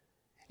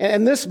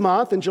 And this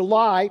month, in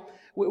July,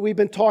 we've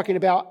been talking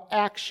about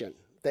action.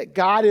 That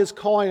God is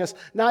calling us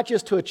not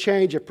just to a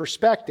change of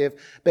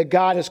perspective, but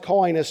God is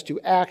calling us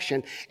to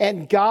action.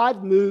 And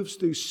God moves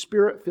through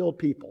Spirit-filled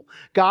people.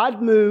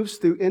 God moves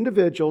through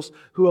individuals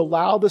who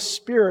allow the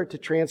Spirit to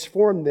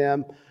transform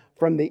them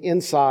from the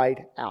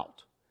inside out.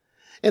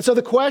 And so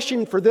the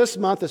question for this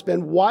month has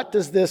been, what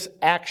does this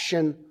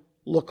action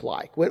look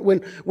like?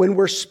 When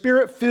we're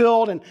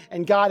Spirit-filled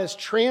and God has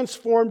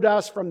transformed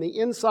us from the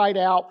inside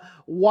out,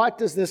 what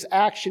does this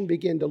action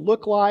begin to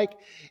look like?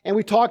 And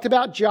we talked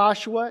about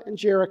Joshua and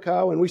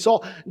Jericho, and we saw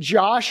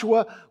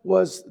Joshua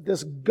was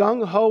this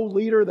gung-ho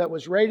leader that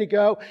was ready to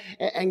go,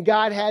 and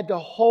God had to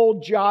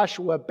hold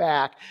Joshua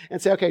back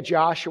and say, okay,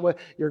 Joshua,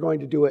 you're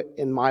going to do it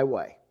in my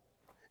way.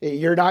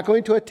 You're not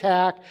going to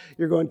attack.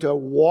 You're going to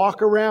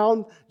walk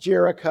around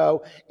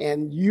Jericho,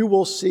 and you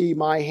will see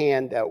my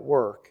hand at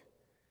work.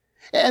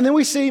 And then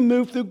we see him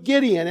move through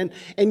Gideon,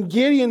 and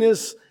Gideon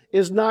is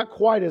not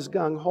quite as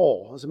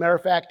gung-ho. As a matter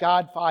of fact,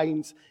 God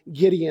finds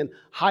Gideon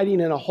hiding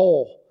in a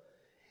hole.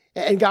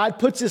 And God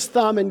puts His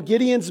thumb in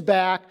Gideon's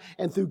back,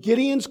 and through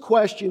Gideon's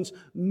questions,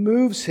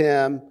 moves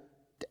him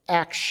to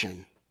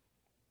action.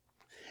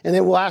 And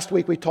then last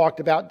week we talked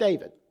about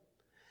David.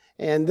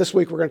 And this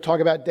week we're going to talk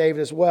about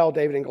David as well,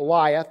 David and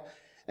Goliath.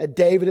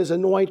 David is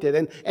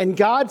anointed. And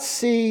God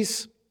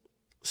sees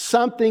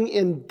something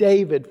in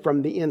David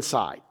from the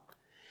inside.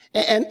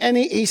 And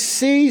he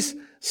sees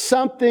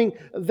something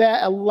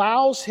that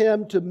allows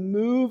him to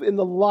move in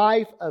the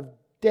life of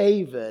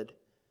David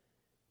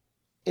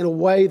in a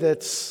way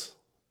that's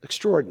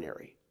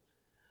extraordinary.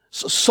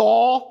 So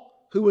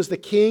Saul, who was the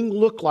king,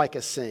 looked like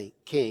a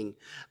king.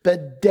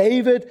 But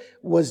David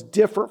was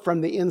different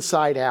from the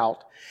inside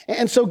out.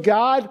 And so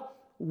God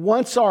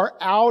wants our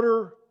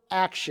outer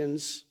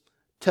actions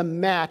to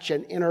match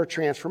an inner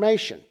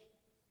transformation.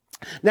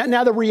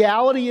 Now the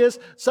reality is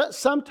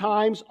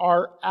sometimes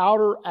our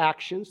outer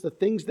actions, the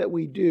things that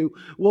we do,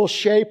 will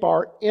shape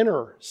our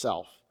inner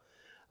self.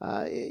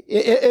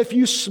 If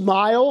you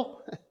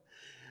smile,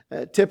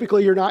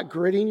 Typically, you're not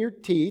gritting your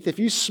teeth. If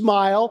you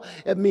smile,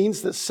 it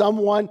means that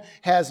someone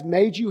has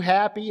made you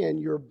happy and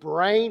your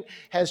brain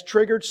has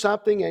triggered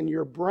something, and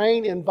your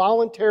brain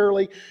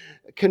involuntarily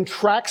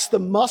contracts the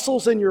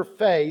muscles in your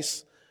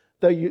face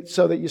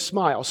so that you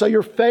smile. So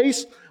your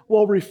face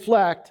will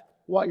reflect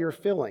what you're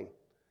feeling.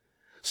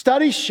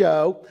 Studies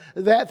show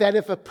that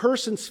if a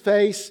person's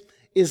face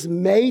is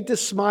made to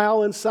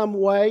smile in some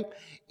way,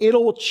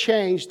 it'll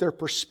change their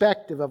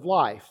perspective of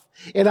life.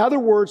 In other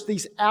words,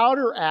 these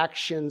outer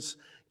actions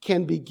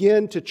can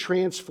begin to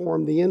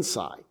transform the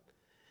inside.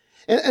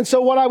 And so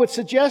what I would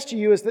suggest to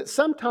you is that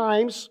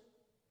sometimes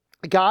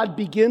God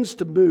begins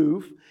to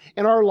move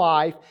in our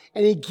life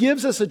and He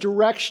gives us a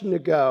direction to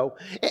go.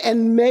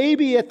 And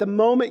maybe at the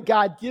moment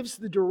God gives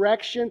the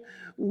direction,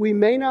 we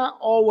may not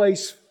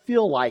always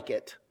feel like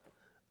it.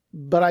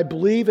 But I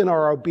believe in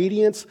our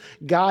obedience,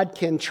 God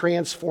can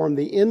transform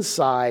the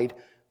inside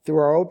through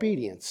our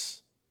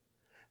obedience.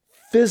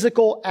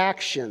 Physical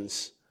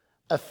actions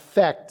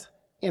affect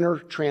inner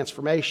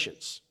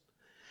transformations.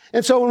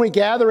 And so when we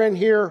gather in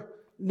here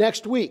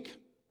next week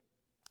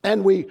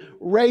and we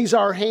raise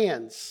our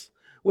hands,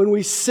 when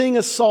we sing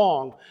a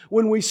song,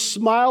 when we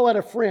smile at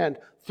a friend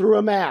through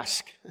a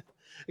mask,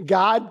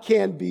 God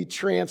can be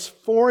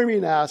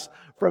transforming us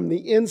from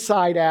the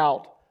inside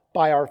out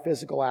by our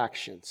physical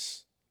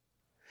actions.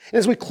 And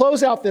as we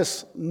close out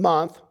this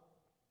month,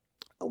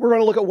 we're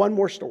going to look at one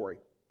more story.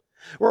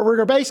 We're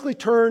going to basically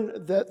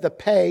turn the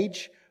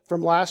page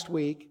from last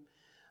week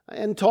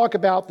and talk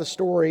about the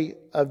story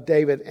of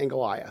David and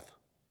Goliath.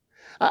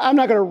 I'm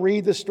not going to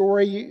read the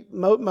story.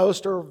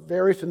 Most are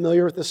very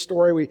familiar with this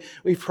story.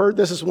 We've heard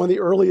this is one of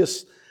the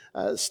earliest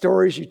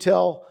stories you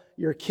tell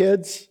your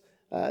kids.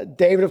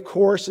 David, of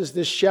course, is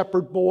this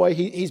shepherd boy.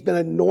 He's been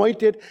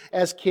anointed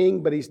as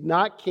king, but he's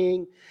not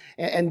king.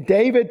 And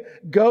David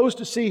goes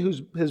to see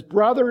his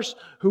brothers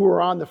who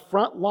are on the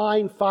front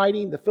line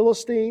fighting the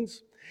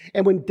Philistines.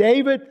 And when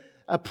David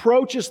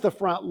approaches the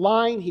front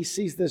line, he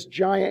sees this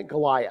giant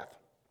Goliath.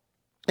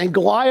 And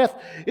Goliath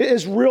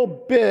is real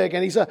big,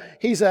 and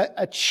he's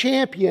a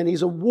champion,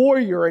 he's a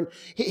warrior, and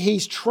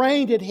he's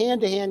trained in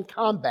hand-to-hand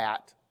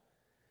combat.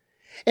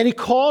 And he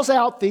calls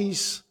out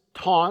these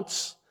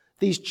taunts,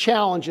 these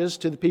challenges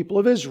to the people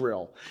of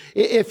Israel.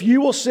 If you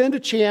will send a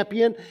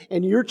champion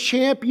and your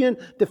champion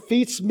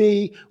defeats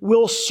me,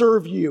 we'll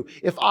serve you.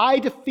 If I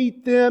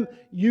defeat them,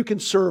 you can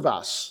serve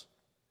us.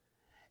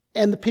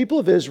 And the people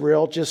of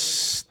Israel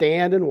just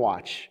stand and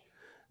watch.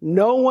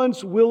 No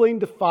one's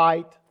willing to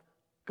fight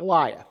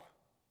Goliath.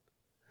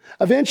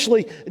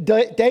 Eventually,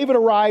 David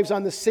arrives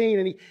on the scene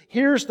and he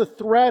hears the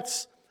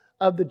threats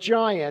of the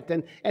giant.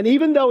 And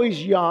even though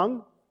he's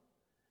young,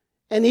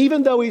 and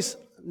even though he's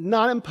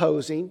not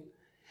imposing,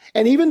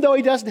 and even though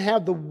he doesn't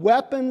have the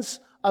weapons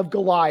of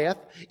Goliath,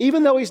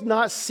 even though he's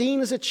not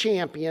seen as a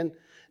champion,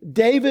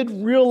 David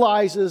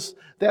realizes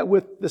that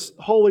with the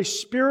Holy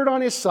Spirit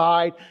on his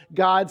side,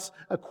 God's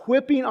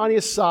equipping on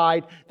his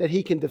side, that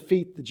he can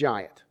defeat the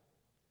giant.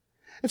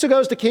 And so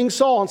goes to King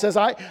Saul and says,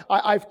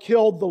 I've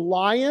killed the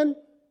lion.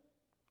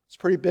 It's a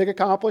pretty big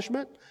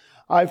accomplishment.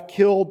 I've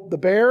killed the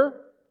bear.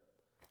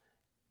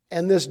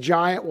 And this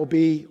giant will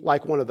be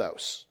like one of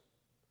those.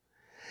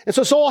 And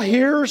so Saul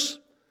hears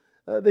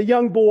the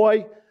young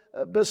boy,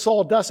 but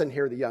Saul doesn't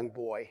hear the young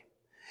boy.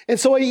 And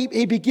so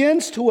he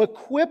begins to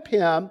equip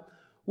him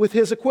with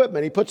his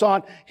equipment. He puts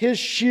on his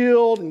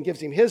shield and gives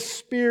him his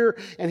spear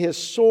and his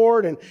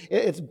sword. And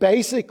it's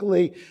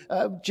basically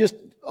just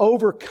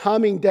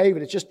overcoming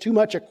David. It's just too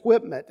much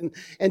equipment.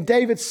 And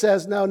David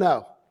says,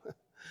 no.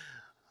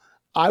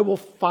 I will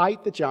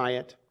fight the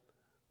giant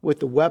with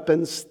the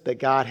weapons that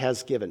God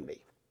has given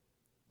me.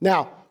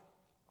 Now,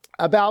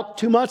 about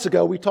 2 months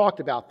ago, we talked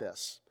about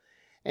this.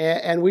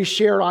 And we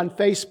shared on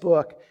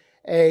Facebook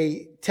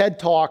a TED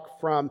Talk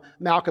from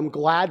Malcolm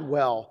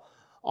Gladwell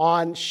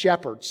on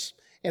shepherds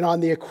and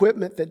on the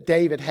equipment that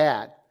David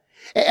had.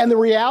 And the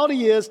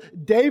reality is,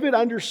 David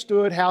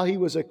understood how he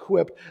was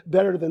equipped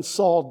better than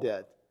Saul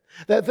did.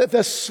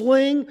 The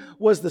sling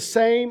was the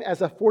same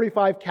as a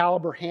 .45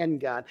 caliber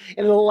handgun,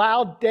 and it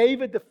allowed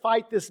David to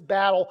fight this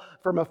battle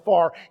from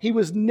afar. He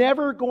was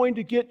never going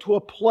to get to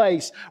a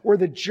place where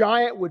the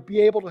giant would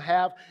be able to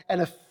have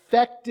an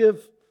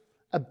effective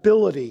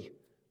ability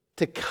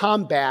to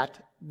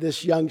combat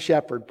this young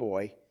shepherd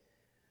boy.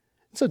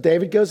 So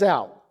David goes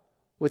out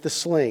with the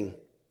sling.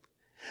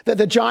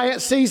 The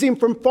giant sees him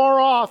from far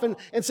off and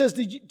says,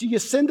 do you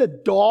send a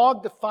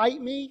dog to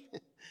fight me?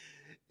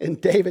 And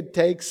David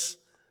takes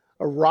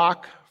a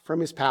rock from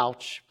his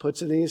pouch,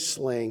 puts it in his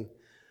sling,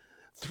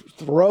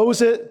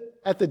 throws it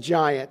at the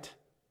giant,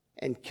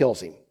 and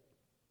kills him.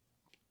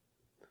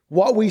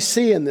 What we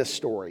see in this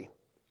story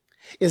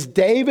is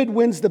David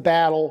wins the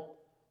battle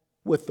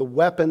with the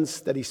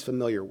weapons that he's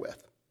familiar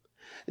with.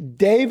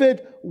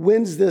 David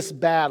wins this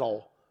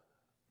battle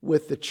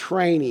with the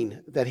training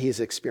that he's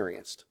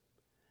experienced.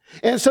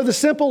 And so the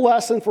simple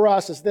lesson for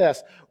us is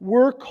this: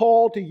 we're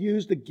called to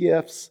use the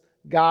gifts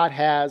God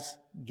has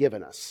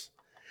given us.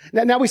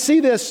 Now we see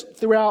this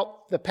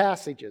throughout the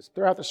passages,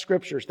 throughout the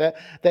scriptures,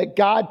 that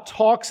God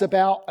talks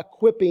about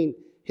equipping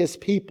his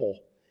people.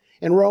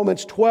 In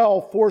Romans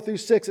 12, 4 through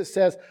 6, it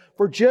says,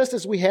 "For just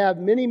as we have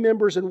many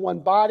members in one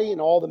body, and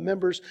all the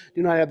members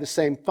do not have the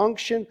same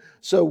function,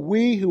 so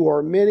we who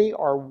are many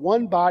are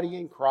one body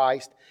in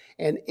Christ,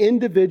 and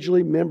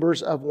individually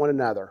members of one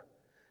another.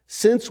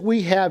 Since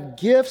we have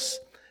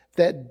gifts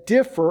that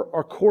differ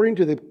according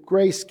to the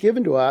grace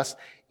given to us,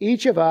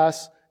 each of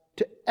us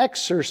to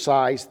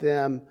exercise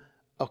them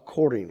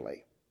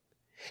accordingly."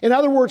 In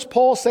other words,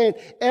 Paul's saying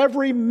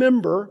every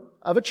member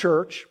of a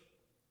church,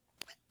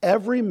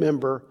 every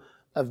member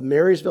of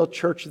Marysville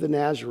Church of the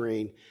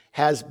Nazarene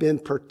has been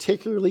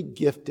particularly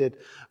gifted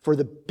for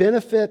the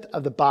benefit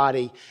of the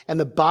body, and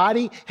the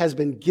body has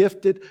been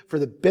gifted for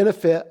the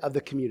benefit of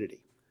the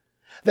community.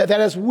 That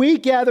as we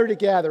gather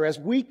together, as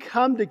we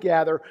come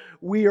together,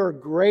 we are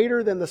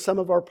greater than the sum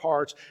of our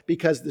parts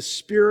because the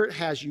Spirit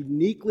has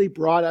uniquely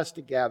brought us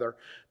together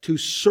to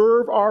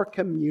serve our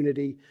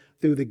community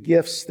through the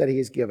gifts that He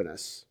has given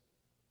us.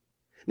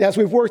 Now, as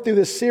we've worked through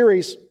this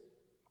series,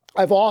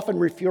 I've often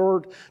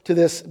referred to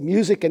this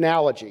music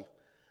analogy,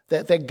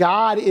 that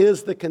God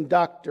is the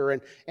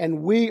conductor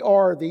and we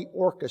are the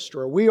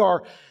orchestra. We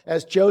are,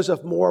 as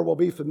Joseph Moore will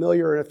be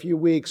familiar in a few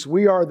weeks,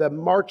 we are the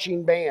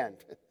marching band.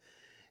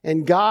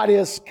 And God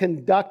is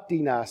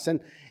conducting us.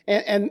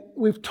 And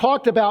we've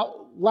talked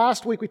about,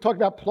 last week we talked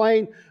about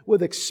playing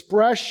with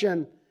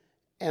expression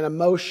and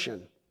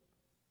emotion.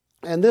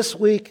 And this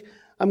week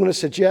I'm going to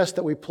suggest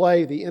that we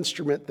play the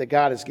instrument that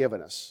God has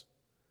given us.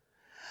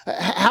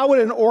 How would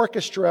an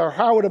orchestra or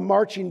how would a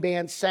marching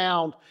band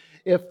sound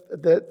if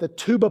the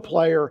tuba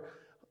player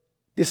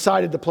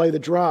decided to play the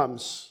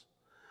drums?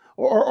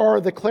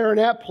 Or the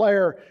clarinet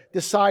player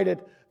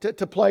decided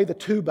to play the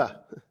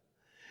tuba?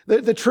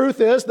 The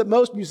truth is that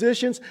most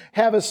musicians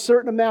have a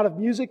certain amount of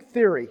music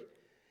theory,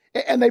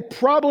 and they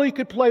probably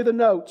could play the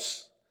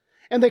notes,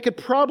 and they could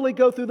probably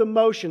go through the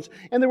motions,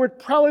 and there would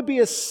probably be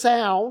a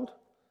sound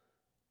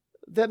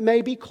that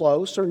may be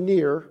close or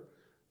near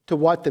to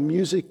what the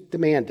music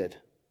demanded.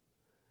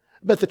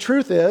 But the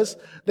truth is,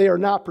 they are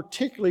not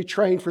particularly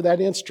trained for that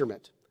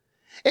instrument.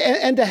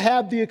 And to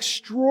have the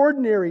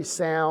extraordinary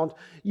sound,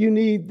 you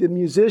need the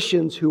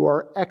musicians who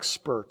are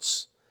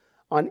experts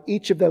on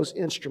each of those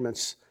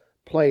instruments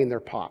playing their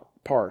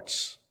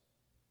parts.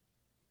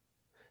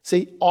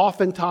 See,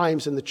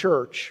 oftentimes in the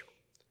church,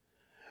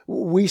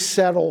 we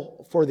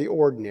settle for the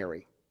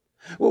ordinary.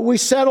 We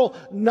settle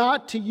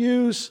not to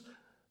use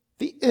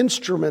the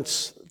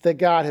instruments that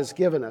God has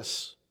given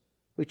us.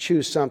 We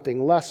choose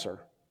something lesser.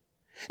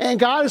 And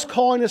God is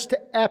calling us to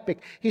epic.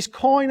 He's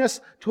calling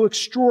us to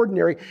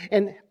extraordinary.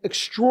 And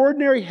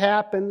extraordinary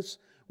happens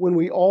when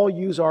we all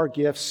use our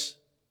gifts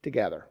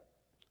together.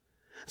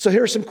 So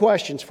here are some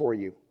questions for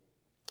you.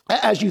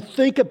 As you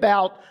think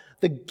about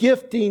the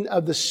gifting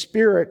of the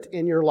Spirit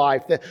in your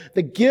life,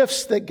 the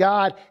gifts that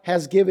God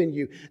has given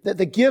you,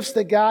 the gifts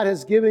that God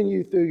has given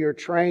you through your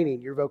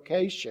training, your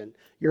vocation,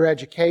 your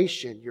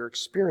education, your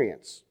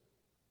experience.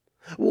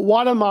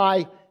 What am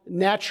I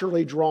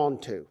naturally drawn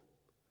to?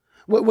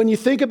 When you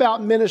think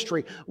about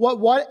ministry,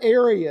 what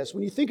areas,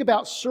 when you think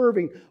about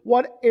serving,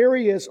 what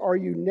areas are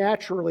you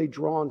naturally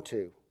drawn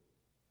to?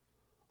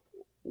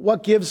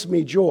 What gives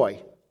me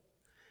joy?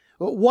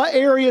 What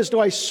areas do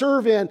I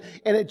serve in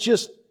and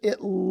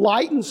it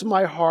lightens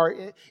my heart,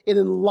 it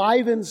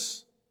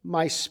enlivens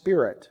my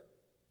spirit?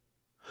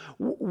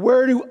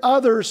 Where do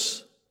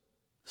others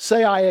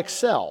say I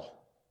excel?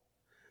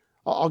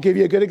 I'll give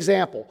you a good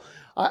example.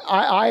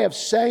 I have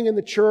sang in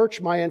the church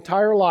my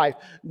entire life.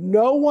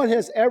 No one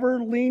has ever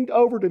leaned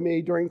over to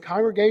me during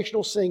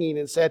congregational singing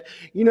and said,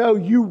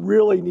 you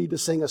really need to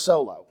sing a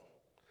solo.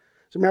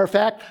 As a matter of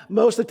fact,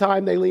 most of the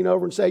time they lean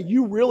over and say,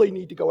 you really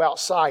need to go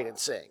outside and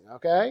sing,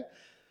 okay?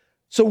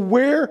 So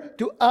where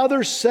do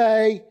others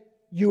say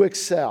you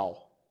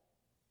excel?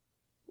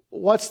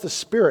 What's the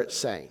Spirit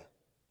saying?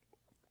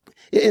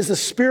 Is the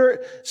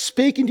Spirit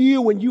speaking to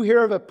you when you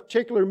hear of a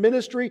particular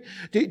ministry?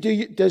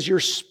 Does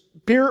your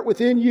spirit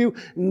within you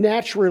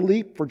naturally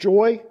leap for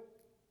joy?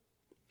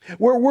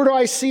 Where do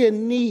I see a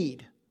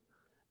need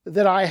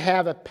that I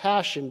have a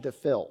passion to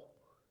fill?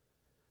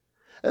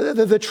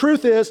 The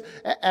truth is,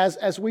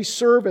 as we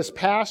serve as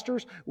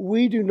pastors,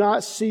 we do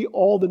not see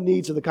all the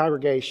needs of the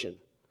congregation.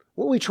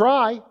 Well, we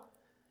try.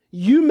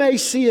 You may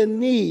see a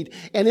need,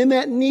 and in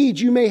that need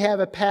you may have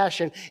a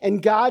passion,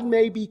 and God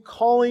may be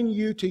calling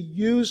you to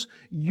use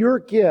your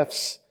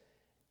gifts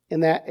in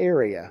that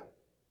area.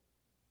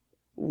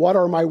 What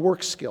are my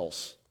work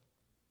skills?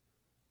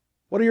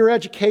 What are your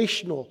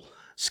educational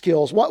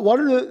skills?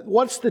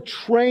 What's the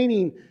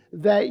training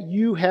that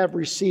you have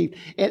received?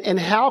 And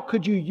how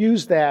could you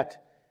use that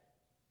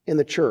in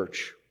the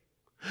church?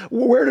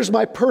 Where does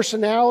my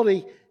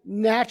personality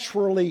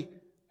naturally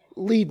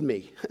lead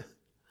me?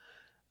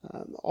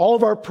 All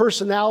of our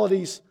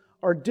personalities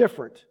are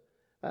different.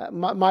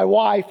 My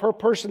wife, her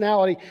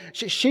personality,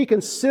 she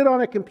can sit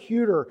on a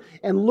computer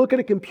and look at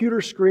a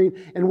computer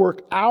screen and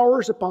work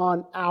hours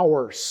upon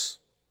hours.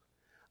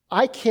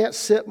 I can't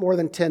sit more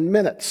than 10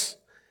 minutes.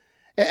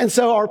 And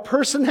so our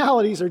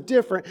personalities are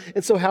different,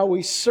 and so how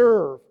we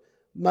serve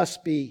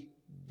must be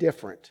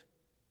different.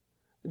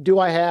 Do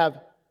I have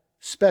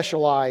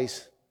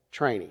specialized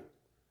training?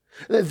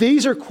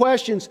 These are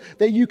questions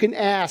that you can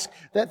ask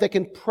that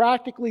can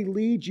practically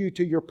lead you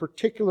to your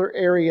particular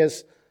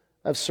areas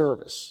of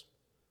service.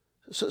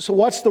 So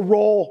what's the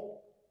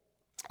role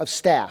of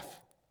staff?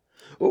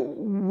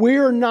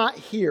 We're not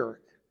here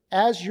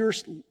as your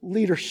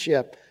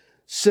leadership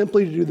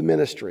simply to do the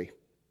ministry.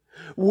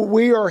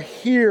 We are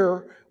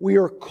here, we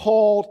are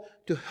called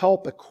to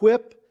help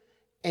equip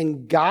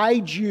and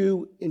guide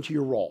you into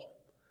your role.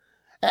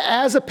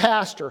 As a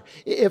pastor,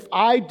 if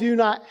I do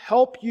not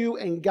help you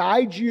and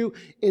guide you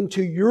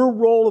into your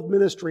role of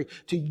ministry,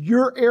 to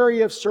your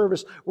area of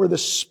service where the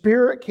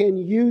Spirit can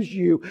use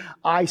you,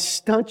 I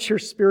stunt your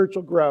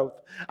spiritual growth.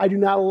 I do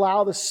not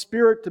allow the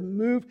Spirit to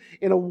move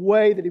in a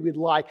way that He would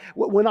like.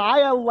 When I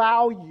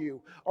allow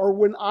you, or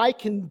when I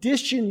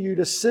condition you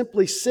to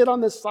simply sit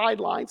on the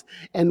sidelines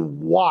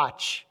and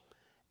watch,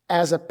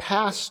 as a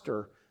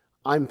pastor,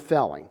 I'm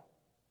failing.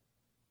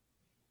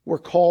 We're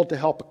called to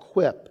help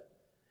equip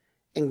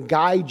and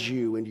guide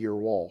you into your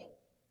role.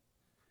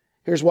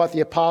 Here's what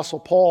the Apostle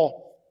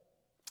Paul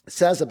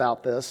says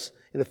about this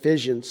in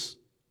Ephesians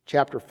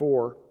chapter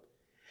 4.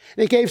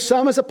 And He gave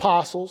some as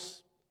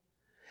apostles,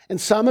 and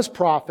some as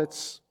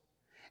prophets,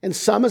 and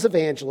some as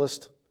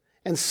evangelists,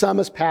 and some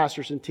as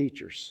pastors and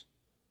teachers,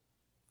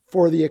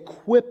 for the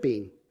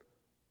equipping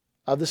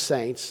of the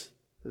saints.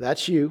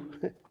 That's you.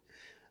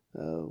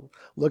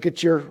 Look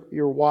at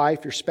your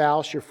wife, your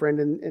spouse, your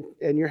friend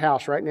in your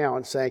house right now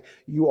and say,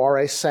 you are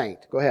a saint.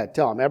 Go ahead,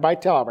 tell them. Everybody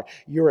tell them,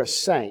 you're a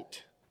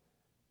saint.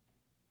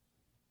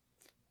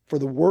 For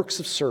the works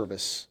of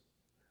service,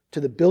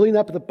 to the building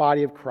up of the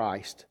body of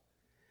Christ,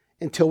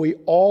 until we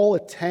all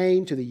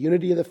attain to the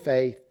unity of the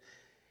faith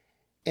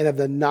and of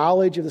the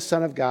knowledge of the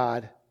Son of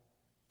God,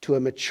 to a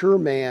mature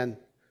man,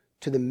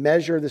 to the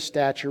measure of the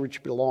stature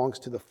which belongs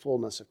to the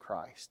fullness of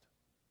Christ.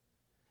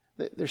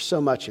 There's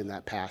so much in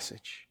that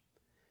passage.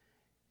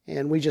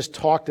 And we just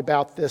talked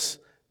about this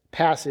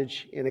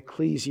passage in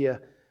Ecclesia,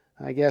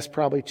 I guess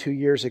probably 2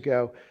 years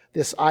ago.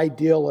 This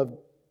ideal of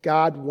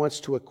God wants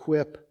to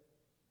equip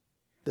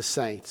the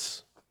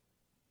saints,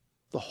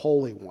 the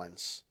holy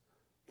ones,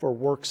 for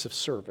works of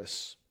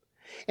service.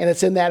 And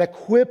it's in that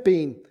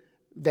equipping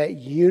that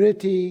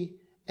unity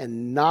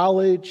and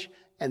knowledge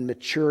and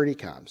maturity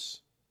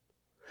comes.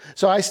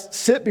 So I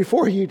sit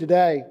before you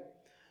today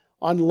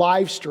on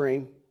live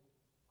stream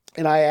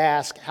and I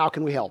ask, how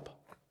can we help?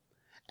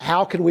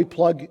 How can we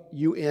plug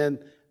you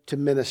in to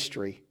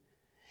ministry?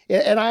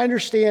 And I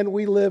understand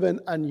we live in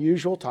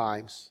unusual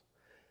times,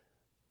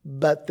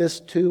 but this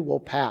too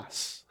will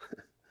pass.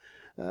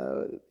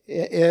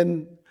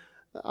 In,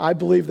 I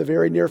believe, the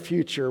very near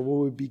future, we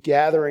will be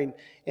gathering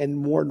in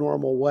more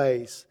normal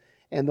ways,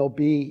 and there'll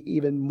be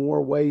even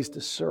more ways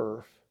to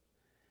serve.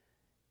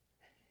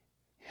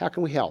 How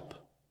can we help?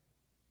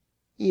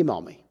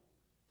 Email me.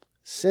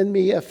 Send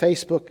me a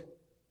Facebook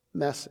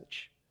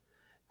message.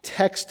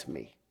 Text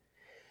me.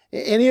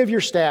 Any of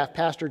your staff,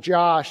 Pastor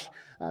Josh,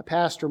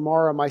 Pastor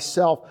Mara,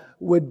 myself,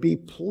 would be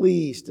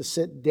pleased to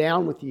sit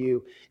down with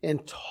you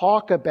and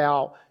talk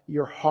about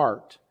your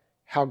heart,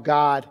 how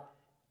God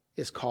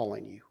is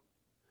calling you.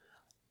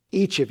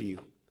 Each of you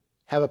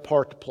have a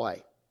part to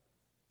play.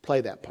 Play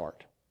that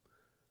part.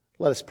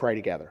 Let us pray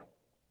together.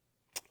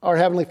 Our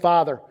Heavenly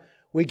Father,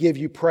 we give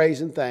you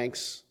praise and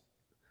thanks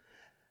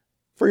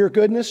for your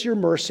goodness, your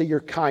mercy,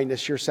 your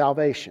kindness, your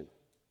salvation.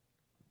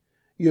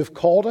 You have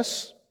called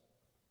us.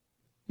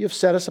 You have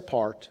set us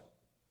apart.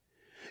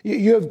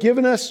 You have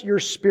given us your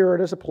Spirit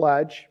as a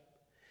pledge,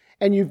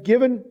 and you've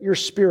given your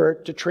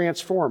Spirit to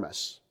transform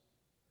us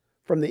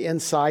from the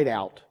inside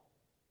out,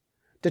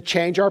 to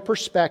change our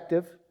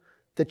perspective,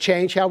 to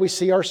change how we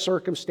see our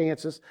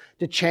circumstances,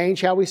 to change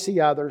how we see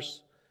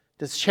others,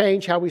 to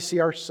change how we see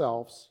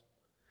ourselves.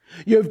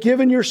 You have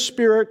given your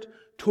Spirit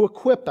to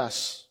equip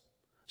us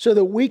so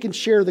that we can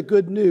share the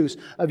good news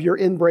of your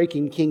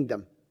inbreaking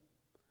kingdom,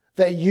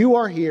 that you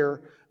are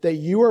here, that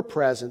you are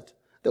present,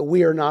 that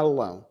we are not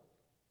alone.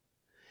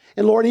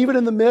 And Lord, even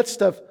in the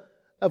midst of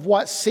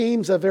what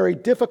seems a very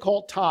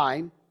difficult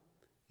time,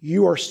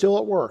 you are still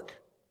at work.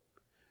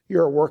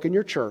 You're at work in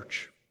your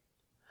church.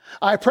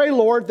 I pray,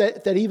 Lord,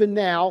 that even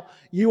now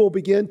you will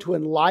begin to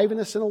enliven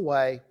us in a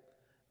way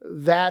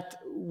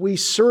that we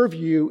serve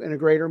you in a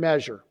greater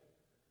measure.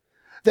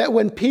 That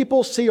when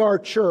people see our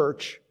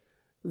church,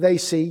 they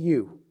see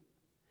you.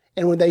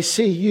 And when they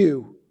see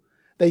you,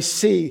 they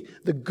see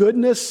the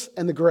goodness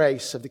and the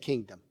grace of the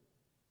kingdom.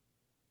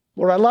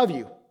 Lord, I love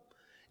you,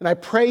 and I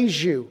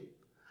praise you.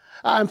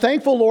 I'm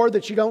thankful, Lord,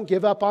 that you don't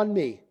give up on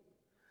me,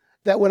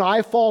 that when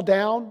I fall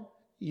down,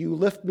 you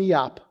lift me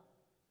up.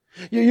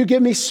 You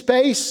give me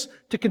space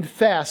to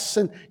confess,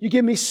 and you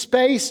give me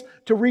space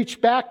to reach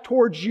back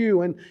towards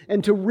you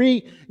and to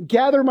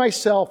regather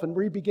myself and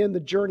re-begin the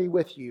journey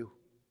with you.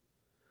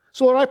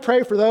 So, Lord, I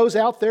pray for those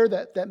out there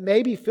that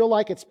maybe feel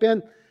like it's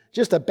been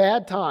just a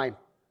bad time,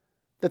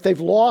 that they've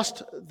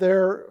lost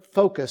their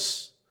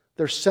focus,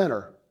 their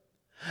center.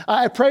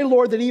 I pray,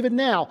 Lord, that even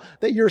now,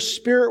 that your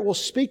Spirit will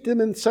speak to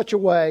them in such a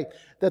way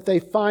that they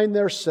find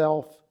their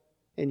self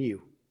in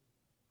you.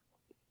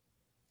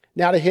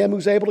 Now to him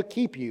who's able to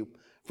keep you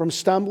from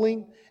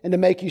stumbling and to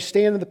make you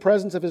stand in the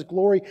presence of his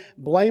glory,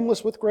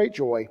 blameless with great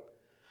joy,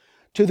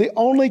 to the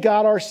only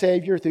God our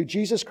Savior, through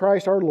Jesus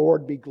Christ our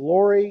Lord, be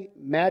glory,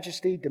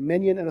 majesty,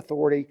 dominion, and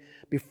authority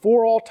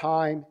before all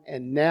time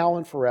and now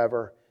and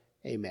forever.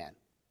 Amen.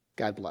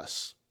 God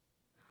bless.